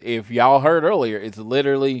Briscoes, if y'all heard earlier, it's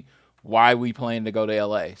literally why we plan to go to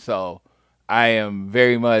LA. So I am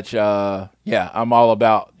very much, I'm all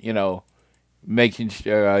about, making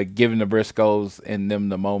sure, giving the Briscoes and them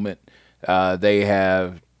the moment. They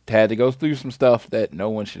have had to go through some stuff that no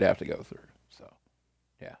one should have to go through. So,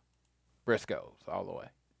 yeah, Briscoes all the way.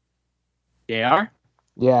 JR?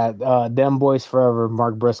 Yeah, them boys forever,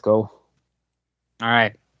 Mark Briscoe. All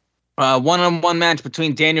right. One-on-one match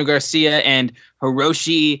between Daniel Garcia and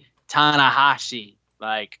Hiroshi Tanahashi.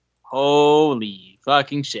 Like, holy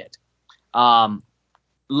fucking shit.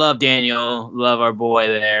 Love Daniel, love our boy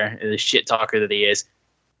there, the shit talker that he is.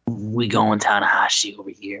 We going Tanahashi over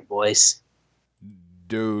here, boys.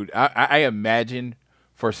 Dude, I imagine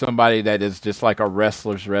for somebody that is just like a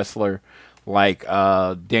wrestler's wrestler, like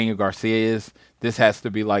Daniel Garcia is, this has to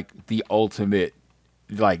be like the ultimate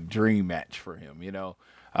like dream match for him,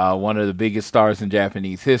 one of the biggest stars in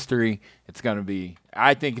Japanese history.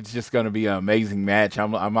 I think it's just going to be an amazing match.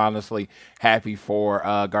 I'm honestly happy for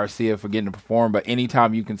Garcia for getting to perform, but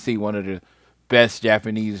anytime you can see one of the best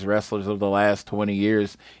Japanese wrestlers of the last 20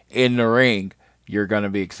 years in the ring, you're going to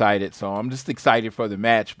be excited. So I'm just excited for the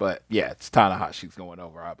match, but yeah, it's Tanahashi's going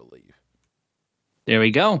over, I believe. There we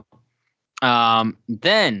go.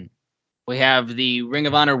 Then we have the Ring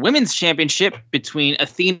of Honor Women's Championship between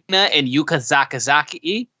Athena and Yuka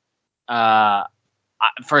Sakazaki.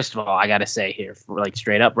 First of all, I gotta say here, like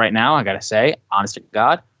straight up right now, I gotta say, honest to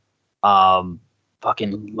God,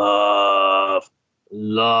 fucking love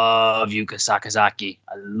Yuka Sakazaki.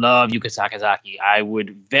 I love Yuka Sakazaki. I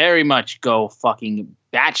would very much go fucking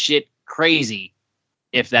batshit crazy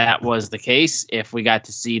if that was the case, if we got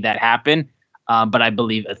to see that happen. But I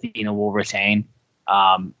believe Athena will retain.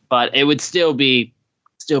 But it would still be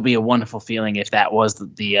a wonderful feeling if that was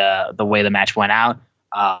the way the match went out.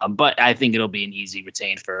 But I think it'll be an easy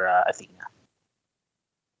retain for Athena.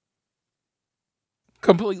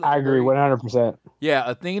 Completely. I agree 100%. Yeah,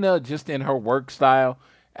 Athena, just in her work style,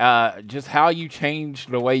 just how you change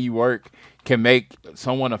the way you work can make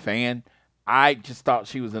someone a fan. I just thought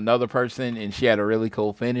she was another person, and she had a really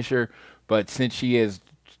cool finisher. But since she has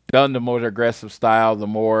done the more aggressive style, the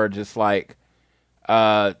more just like,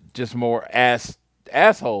 just more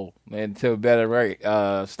asshole and to a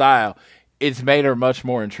better style, it's made her much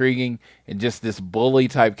more intriguing and just this bully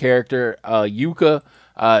type character. Yuka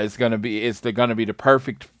is going to be the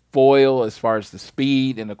perfect foil as far as the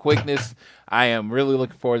speed and the quickness. I am really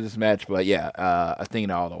looking forward to this match, but yeah,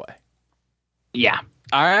 Athena all the way. Yeah.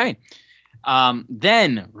 All right.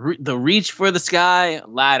 Then the Reach for the Sky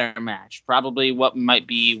ladder match, probably what might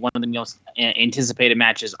be one of the most anticipated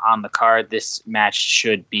matches on the card. This match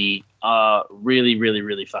should be really, really,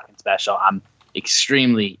 really fucking special. I'm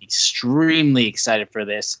extremely, extremely excited for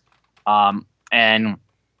this. And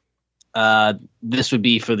This would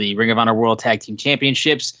be for the Ring of Honor World Tag Team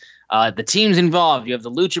Championships. The teams involved, you have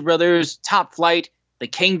the Lucha Brothers, Top Flight, The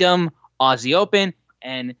Kingdom, Aussie Open,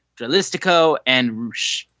 and Dralistico and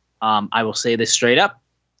ROH. I will say this straight up.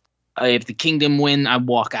 If the Kingdom win, I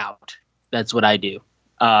walk out. That's what I do.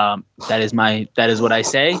 That is what I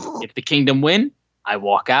say. If the Kingdom win, I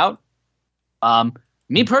walk out.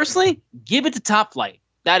 Me personally, give it to Top Flight.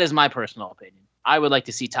 That is my personal opinion. I would like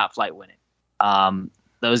to see Top Flight win it.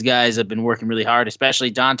 Those guys have been working really hard,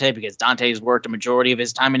 especially Dante, because Dante's worked a majority of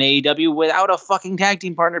his time in AEW without a fucking tag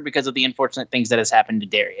team partner because of the unfortunate things that has happened to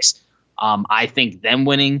Darius. I think them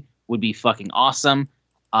winning would be fucking awesome.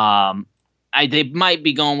 They might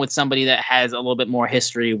be going with somebody that has a little bit more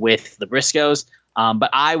history with the Briscoes, but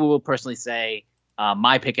I will personally say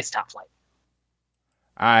my pick is Top Flight.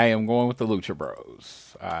 I am going with the Lucha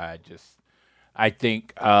Bros. I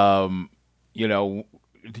think,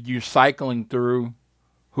 you're cycling through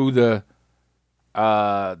who the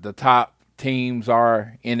top teams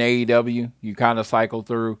are in AEW. You kind of cycle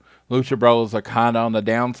through. Lucha Bros are kind of on the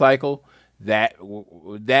down cycle.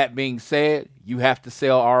 That being said, you have to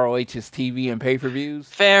sell ROH's TV and pay-per-views.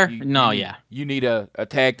 Fair? You need a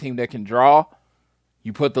tag team that can draw.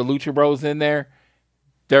 You put the Lucha Bros in there,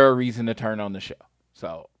 they're a reason to turn on the show.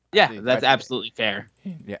 So yeah, that's absolutely fair.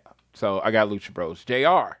 Yeah. So I got Lucha Bros.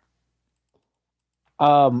 JR.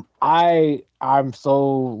 I'm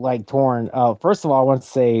so torn. First of all, I want to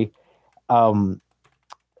say,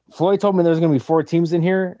 Floyd told me there's going to be 4 teams in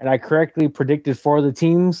here, and I correctly predicted 4 of the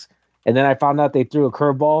teams, and then I found out they threw a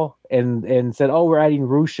curveball and said, "Oh, we're adding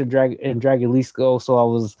ROH and Dragalisco." So I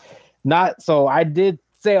was not. So I did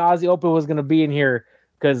say Aussie Open was going to be in here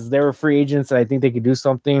because they were free agents, and I think they could do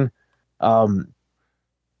something.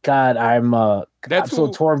 God, I'm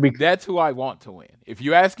so torn. That's who I want to win. If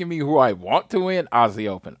you're asking me who I want to win, Aussie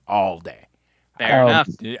Open all day. Fair enough.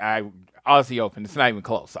 Aussie Open, it's not even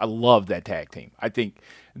close. I love that tag team. I think,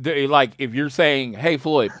 if you're saying, hey,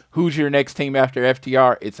 Floyd, who's your next team after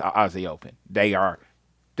FTR? It's Aussie Open. They are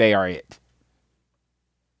it.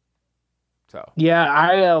 So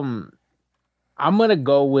yeah, I'm gonna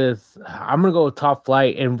go with Top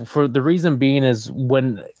Flight, and for the reason being is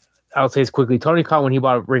when I'll say this quickly, Tony Khan, when he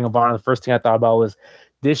bought Ring of Honor, the first thing I thought about was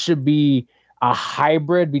this should be a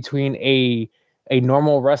hybrid between a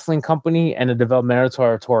normal wrestling company and a developmental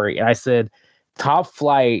territory. And I said, Top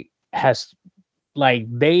Flight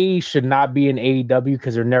they should not be in AEW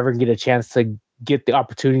because they're never gonna get a chance to get the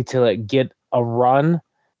opportunity to get a run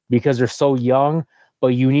because they're so young. But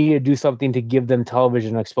you need to do something to give them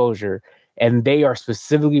television exposure. And they are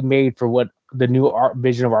specifically made for what the new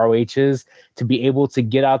vision of ROH is, to be able to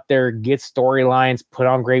get out there, get storylines, put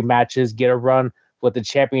on great matches, get a run with the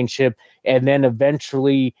championship, and then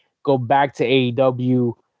eventually go back to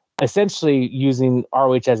AEW, essentially using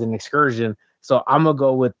ROH as an excursion. So I'm gonna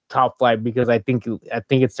go with Top Flight because I think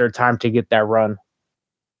it's their time to get that run.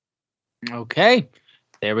 Okay,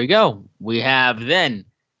 there we go. We have then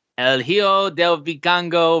El Hijo del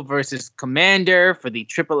Vikingo versus Commander for the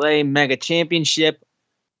AAA Mega Championship.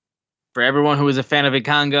 For everyone who is a fan of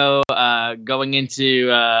Vikingo, going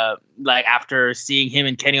into after seeing him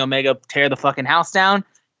and Kenny Omega tear the fucking house down,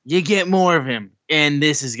 you get more of him, and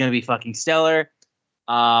this is gonna be fucking stellar.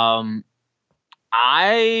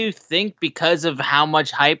 I think because of how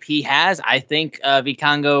much hype he has, I think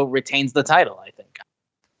Vikingo retains the title. I think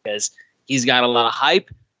because he's got a lot of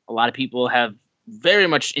hype. A lot of people have very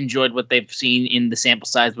much enjoyed what they've seen in the sample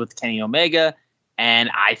size with Kenny Omega, and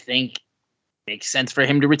I think it makes sense for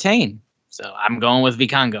him to retain. So I'm going with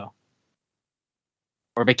Vikingo.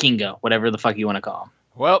 Or Vikingo, whatever the fuck you want to call him.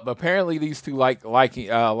 Well, apparently these two like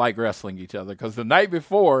wrestling each other, because the night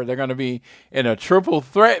before they're going to be in a triple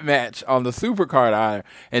threat match on the Supercard honor,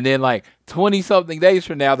 and then 20-something days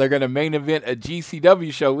from now they're going to main event a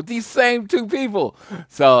GCW show with these same two people.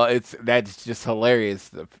 So that's just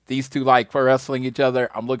hilarious. These two like for wrestling each other.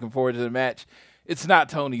 I'm looking forward to the match. It's not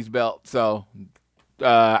Tony's belt, so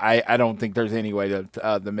I don't think there's any way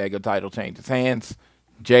that the Mega title changes hands.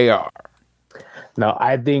 JR. No,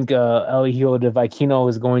 I think El Hijo de Vikingo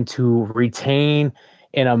is going to retain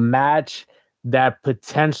in a match that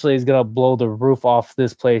potentially is going to blow the roof off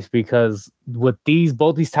this place, because what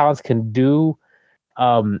both these talents can do,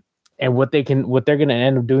 and what they're going to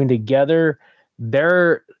end up doing together,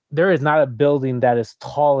 there is not a building that is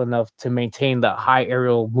tall enough to maintain the high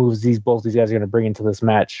aerial moves both these guys are going to bring into this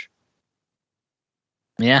match.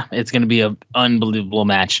 Yeah, it's going to be an unbelievable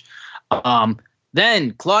match.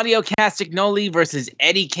 Then Claudio Castagnoli versus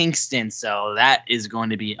Eddie Kingston. So that is going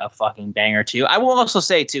to be a fucking banger too. I will also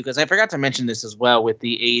say too, because I forgot to mention this as well with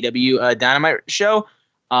the AEW Dynamite show,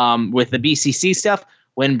 with the BCC stuff.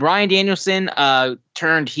 when Bryan Danielson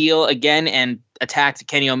turned heel again and attacked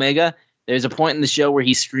Kenny Omega, there's a point in the show where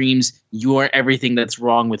he screams, "You're everything that's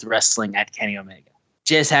wrong with wrestling" at Kenny Omega.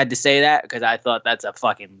 Just had to say that because I thought that's a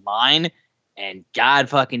fucking line. And God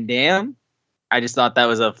fucking damn, I just thought that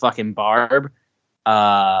was a fucking barb.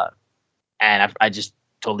 And I just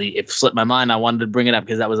totally, it slipped my mind. I wanted to bring it up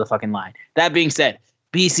because that was a fucking line. That being said,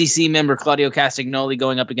 BCC member Claudio Castagnoli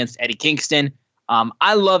going up against Eddie Kingston.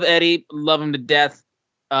 I love Eddie, love him to death.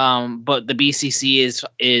 But the BCC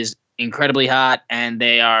is incredibly hot, and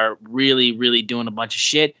they are really, really doing a bunch of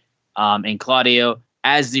shit. And Claudio,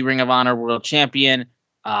 as the Ring of Honor World Champion,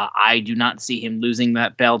 I do not see him losing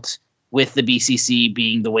that belt with the BCC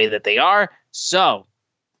being the way that they are. So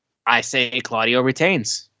I say Claudio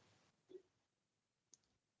retains.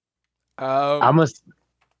 I must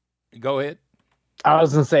go ahead. I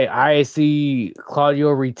was gonna say I see Claudio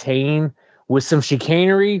retain with some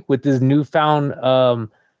chicanery with his newfound,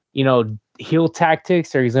 heel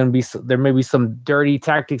tactics. Or there may be some dirty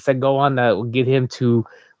tactics that go on that will get him to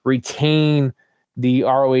retain the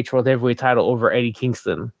ROH World Heavyweight title over Eddie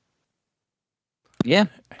Kingston. Yeah,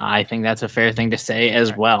 I think that's a fair thing to say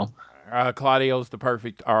as well. Claudio's the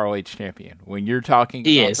perfect ROH champion. When you're talking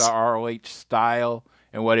about the ROH style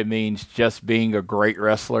and what it means just being a great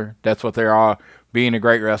wrestler, that's what they are, being a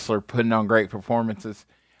great wrestler, putting on great performances.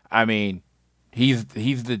 I mean, he's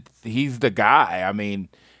the guy. I mean,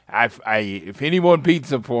 if anyone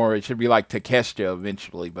beats him for it should be like Takeshita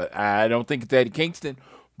eventually, but I don't think it's Eddie Kingston.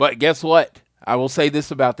 But guess what? I will say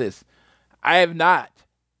this about this. I have not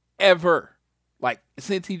ever,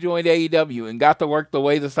 since he joined AEW and got to work the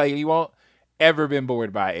way the site he wants, ever been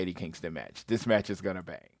bored by an Eddie Kingston match. This match is going to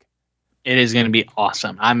bang. It is going to be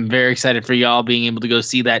awesome. I'm very excited for y'all being able to go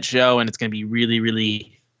see that show, and it's going to be really,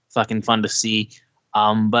 really fucking fun to see.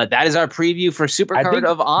 But that is our preview for Supercard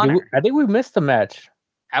of Honor. I think we missed a match.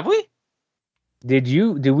 Have we? Did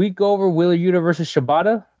we go over Wheeler Yuta versus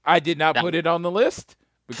Shibata? I did not put it on the list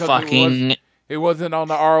because it wasn't on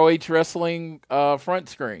the ROH wrestling front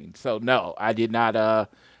screen. So no, I did not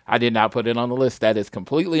put it on the list. That is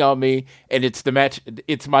completely on me, and it's the match.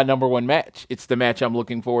 It's my number one match. It's the match I'm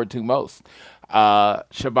looking forward to most.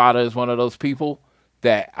 Shibata is one of those people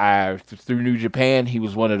that through New Japan, he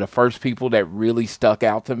was one of the first people that really stuck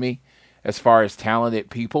out to me as far as talented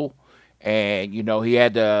people. And, he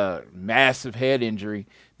had a massive head injury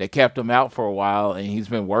that kept him out for a while, and he's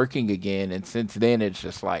been working again. And since then, it's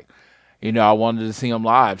just like, I wanted to see him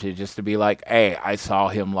live, just to be like, hey, I saw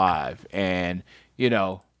him live. And,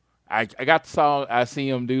 I see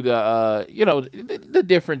him do the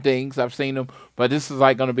different things. I've seen him, but this is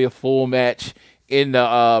going to be a full match in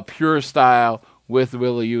the pure style with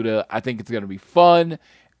Wheeler Yuta. I think it's going to be fun.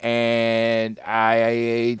 And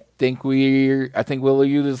I think Wheeler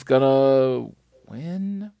Yuta's gonna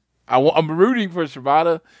win. I'm rooting for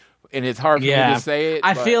Shibata, and it's hard for me to say it.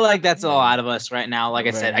 I feel like that's all out of us right now. Like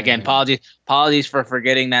I said, again, apologies for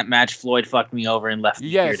forgetting that match. Floyd fucked me over and left me.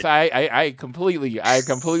 Yes, I completely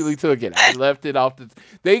took it. I left it off the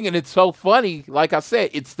thing, and it's so funny. Like I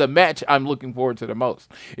said, it's the match I'm looking forward to the most.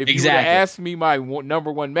 If you would have asked me my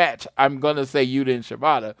number one match, I'm gonna say Yuta and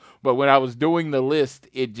Shibata. But when I was doing the list,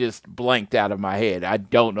 it just blanked out of my head. I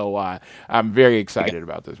don't know why. I'm very excited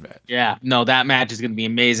about this match. Yeah, no, that match is gonna be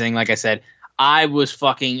amazing. Like I said, I was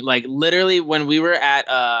fucking literally when we were at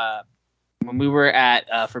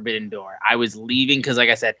Forbidden Door, I was leaving because, like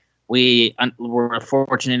I said, we were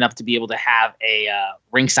fortunate enough to be able to have a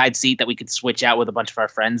ringside seat that we could switch out with a bunch of our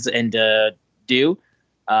friends and do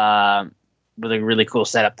with a really cool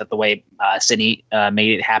setup that the way Sydney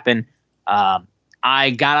made it happen.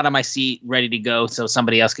 I got out of my seat ready to go so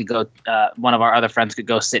somebody else could go. One of our other friends could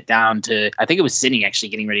go sit down I think it was Sydney actually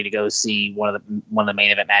getting ready to go see one of the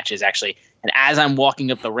main event matches actually. And as I'm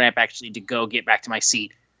walking up the ramp actually to go get back to my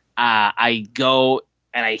seat, I go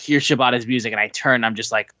and I hear Shibata's music and I turn and I'm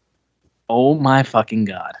just like, oh my fucking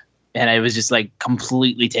God. And I was just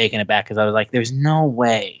completely taken aback because I was like, there's no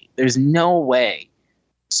way.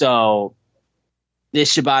 So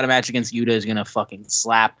this Shibata match against Yuta is going to fucking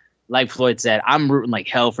slap. Like Floyd said, I'm rooting like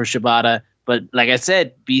hell for Shibata. But like I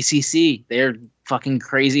said, BCC, they're fucking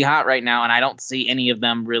crazy hot right now. And I don't see any of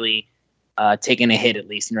them really taking a hit, at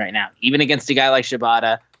least right now. Even against a guy like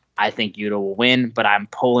Shibata, I think Yuta will win, but I'm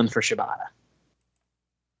pulling for Shibata.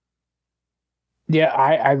 Yeah,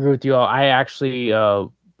 I agree with you all. I actually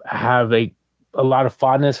have a lot of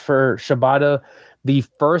fondness for Shibata. The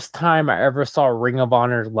first time I ever saw Ring of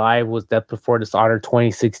Honor live was Death Before Dishonor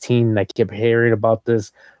 2016. And I kept hearing about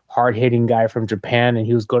this hard-hitting guy from Japan, and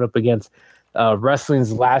he was going up against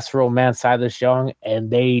wrestling's last real man, Silas Young, and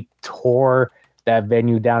they tore that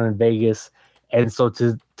venue down in Vegas. And so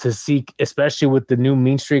to see, especially with the new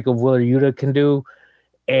mean streak of Wheeler Yuta can do,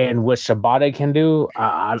 and what Shibata can do,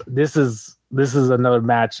 this is another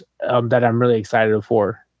match that I'm really excited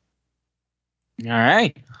for. All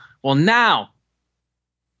right. Well, now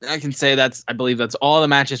I can say I believe that's all the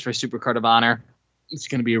matches for Supercard of Honor. It's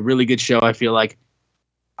going to be a really good show, I feel like.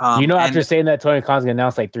 After saying that, Tony Khan's going to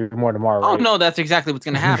announce like 3 more tomorrow, right? Oh, no, that's exactly what's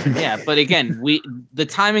going to happen. Yeah, but again, the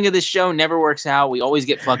timing of this show never works out. We always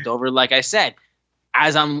get fucked over. Like I said,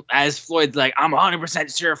 as Floyd's like, I'm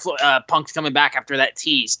 100% sure Punk's coming back after that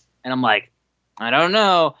tease. And I'm like, I don't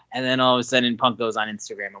know. And then all of a sudden, Punk goes on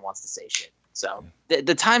Instagram and wants to say shit. So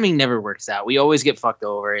the timing never works out. We always get fucked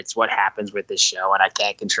over. It's what happens with this show, and I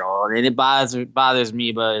can't control it. And it bothers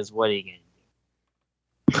me, but it's what are you going to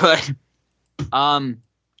do? But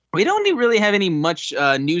we don't really have any much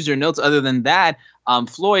news or notes other than that.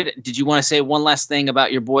 Floyd, did you want to say one last thing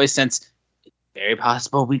about your boys, since it's very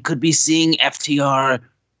possible we could be seeing FTR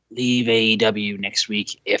leave AEW next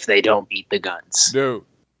week if they don't beat the Guns? No.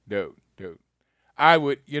 I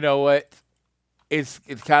would, you know what? It's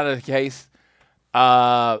kind of the case.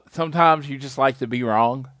 Sometimes you just like to be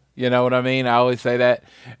wrong. You know what I mean? I always say that.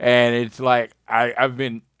 And it's like, I've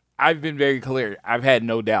been very clear. I've had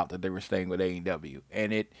no doubt that they were staying with AEW,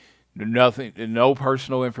 and no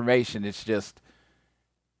personal information. It's just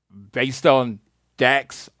based on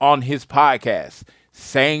Dax on his podcast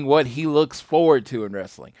saying what he looks forward to in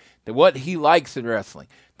wrestling, what he likes in wrestling,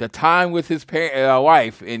 the time with his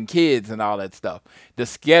wife and kids and all that stuff, the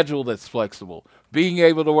schedule that's flexible, being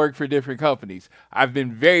able to work for different companies. I've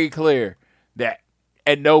been very clear that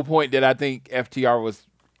at no point did I think FTR was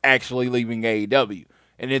actually leaving AEW.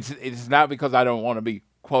 And it's not because I don't want to be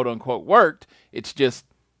quote unquote worked. It's just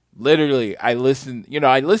literally I listen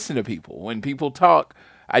to people. When people talk,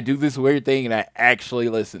 I do this weird thing and I actually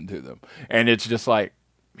listen to them. And it's just like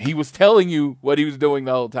he was telling you what he was doing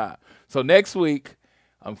the whole time. So next week,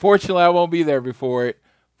 unfortunately I won't be there before it,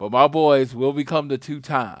 but my boys will become the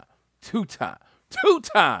two-time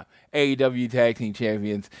AEW Tag Team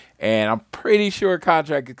Champions. And I'm pretty sure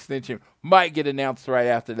contract extension might get announced right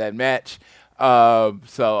after that match.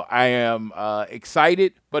 So I am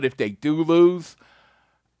excited, but if they do lose,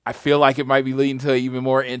 I feel like it might be leading to an even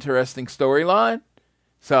more interesting storyline.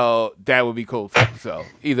 So that would be cool too. So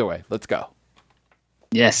either way, let's go.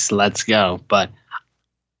 Yes, let's go. But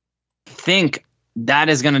I think that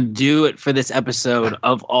is going to do it for this episode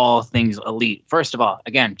of All Things Elite. First of all,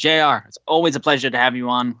 again, JR, it's always a pleasure to have you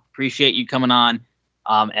on. Appreciate you coming on.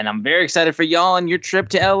 And I'm very excited for y'all and your trip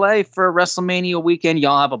to LA for WrestleMania weekend.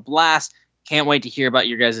 Y'all have a blast. Can't wait to hear about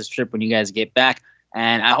your guys' trip when you guys get back.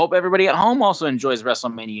 And I hope everybody at home also enjoys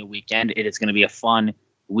WrestleMania weekend. It is going to be a fun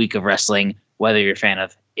week of wrestling, whether you're a fan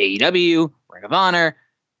of AEW, Ring of Honor,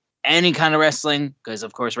 any kind of wrestling, because,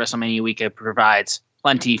 of course, WrestleMania weekend provides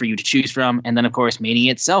plenty for you to choose from. And then, of course,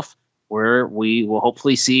 Mania itself, where we will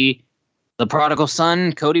hopefully see the prodigal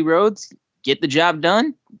son, Cody Rhodes, get the job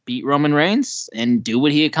done, beat Roman Reigns, and do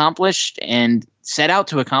what he accomplished and set out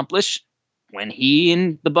to accomplish when he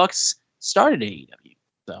and the Bucks started AEW.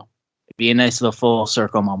 So it'd be a nice little full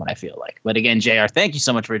circle moment, I feel like. But again, JR, thank you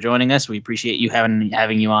so much for joining us. We appreciate you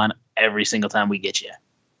having you on every single time we get you.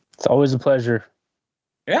 It's always a pleasure.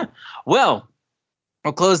 Yeah. Well,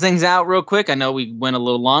 we'll close things out real quick. I know we went a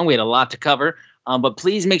little long. We had a lot to cover. But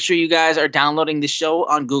please make sure you guys are downloading the show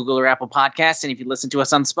on Google or Apple Podcasts. And if you listen to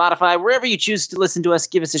us on Spotify, wherever you choose to listen to us,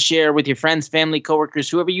 give us a share with your friends, family, coworkers,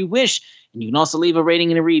 whoever you wish. And you can also leave a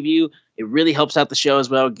rating and a review. It really helps out the show as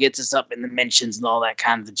well. It gets us up in the mentions and all that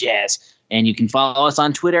kind of jazz. And you can follow us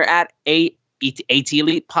on Twitter at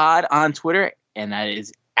ATElitePod on Twitter. And that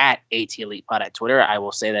is at ATElitePod at Twitter. I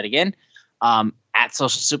will say that again. At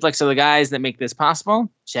Social Suplex are the guys that make this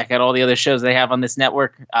possible. Check out all the other shows they have on this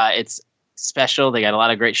network. It's special. They got a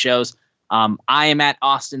lot of great shows. I am at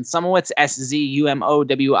Austin Sumowitz,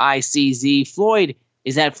 SZUMOWICZ. Floyd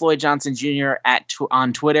is at Floyd Johnson Jr.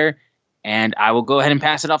 on Twitter. And I will go ahead and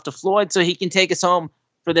pass it off to Floyd so he can take us home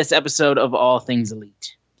for this episode of All Things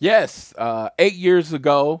Elite. Yes. 8 years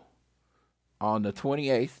ago, on the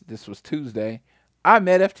 28th, this was Tuesday, I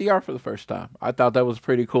met FTR for the first time. I thought that was a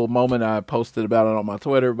pretty cool moment. I posted about it on my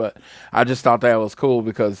Twitter, but I just thought that was cool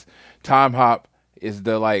because Time Hop is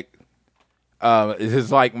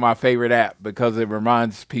is like my favorite app because it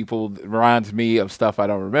reminds me of stuff I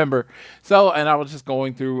don't remember. So, and I was just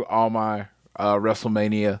going through all my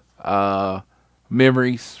WrestleMania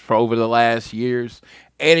memories for over the last years,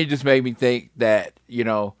 and it just made me think that,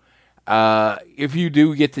 if you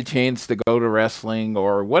do get the chance to go to wrestling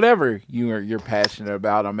or whatever you're passionate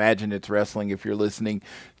about, imagine it's wrestling. If you're listening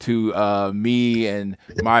to me and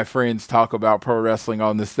my friends talk about pro wrestling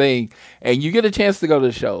on this thing, and you get a chance to go to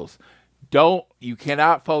the shows, you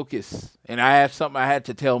cannot focus. And I have something I had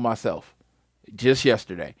to tell myself just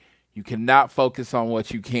yesterday. You cannot focus on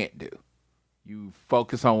what you can't do. You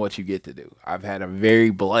focus on what you get to do. I've had a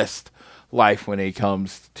very blessed life when it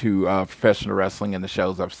comes to professional wrestling and the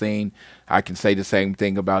shows I've seen. I can say the same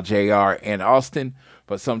thing about JR and Austin,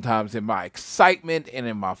 but sometimes in my excitement and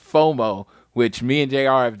in my FOMO, which me and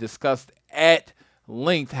JR have discussed at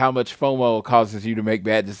length how much FOMO causes you to make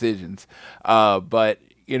bad decisions. But,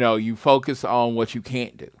 you focus on what you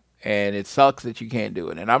can't do. And it sucks that you can't do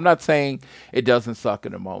it. And I'm not saying it doesn't suck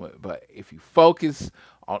in a moment, but if you focus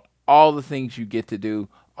on all the things you get to do,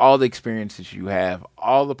 all the experiences you have,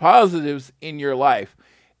 all the positives in your life,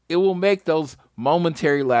 it will make those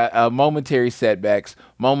momentary setbacks,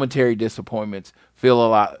 momentary disappointments feel a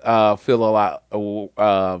lot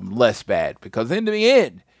less bad. Because in the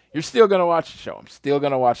end, you're still going to watch the show. I'm still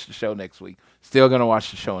going to watch the show next week. Still going to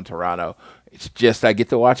watch the show in Toronto. It's just I get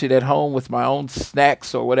to watch it at home with my own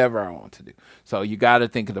snacks or whatever I want to do. So you got to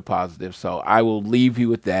think of the positive. So I will leave you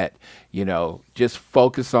with that. Just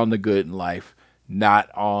focus on the good in life,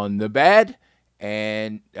 not on the bad.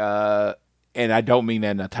 And I don't mean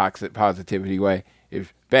that in a toxic positivity way.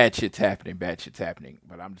 If bad shit's happening.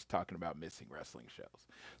 But I'm just talking about missing wrestling shows.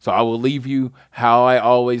 So I will leave you how I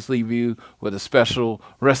always leave you, with a special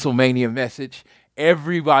WrestleMania message.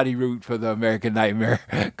 Everybody root for the American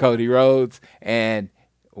Nightmare, Cody Rhodes. And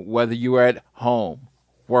whether you are at home,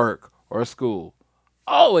 work, or school,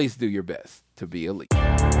 always do your best to be elite.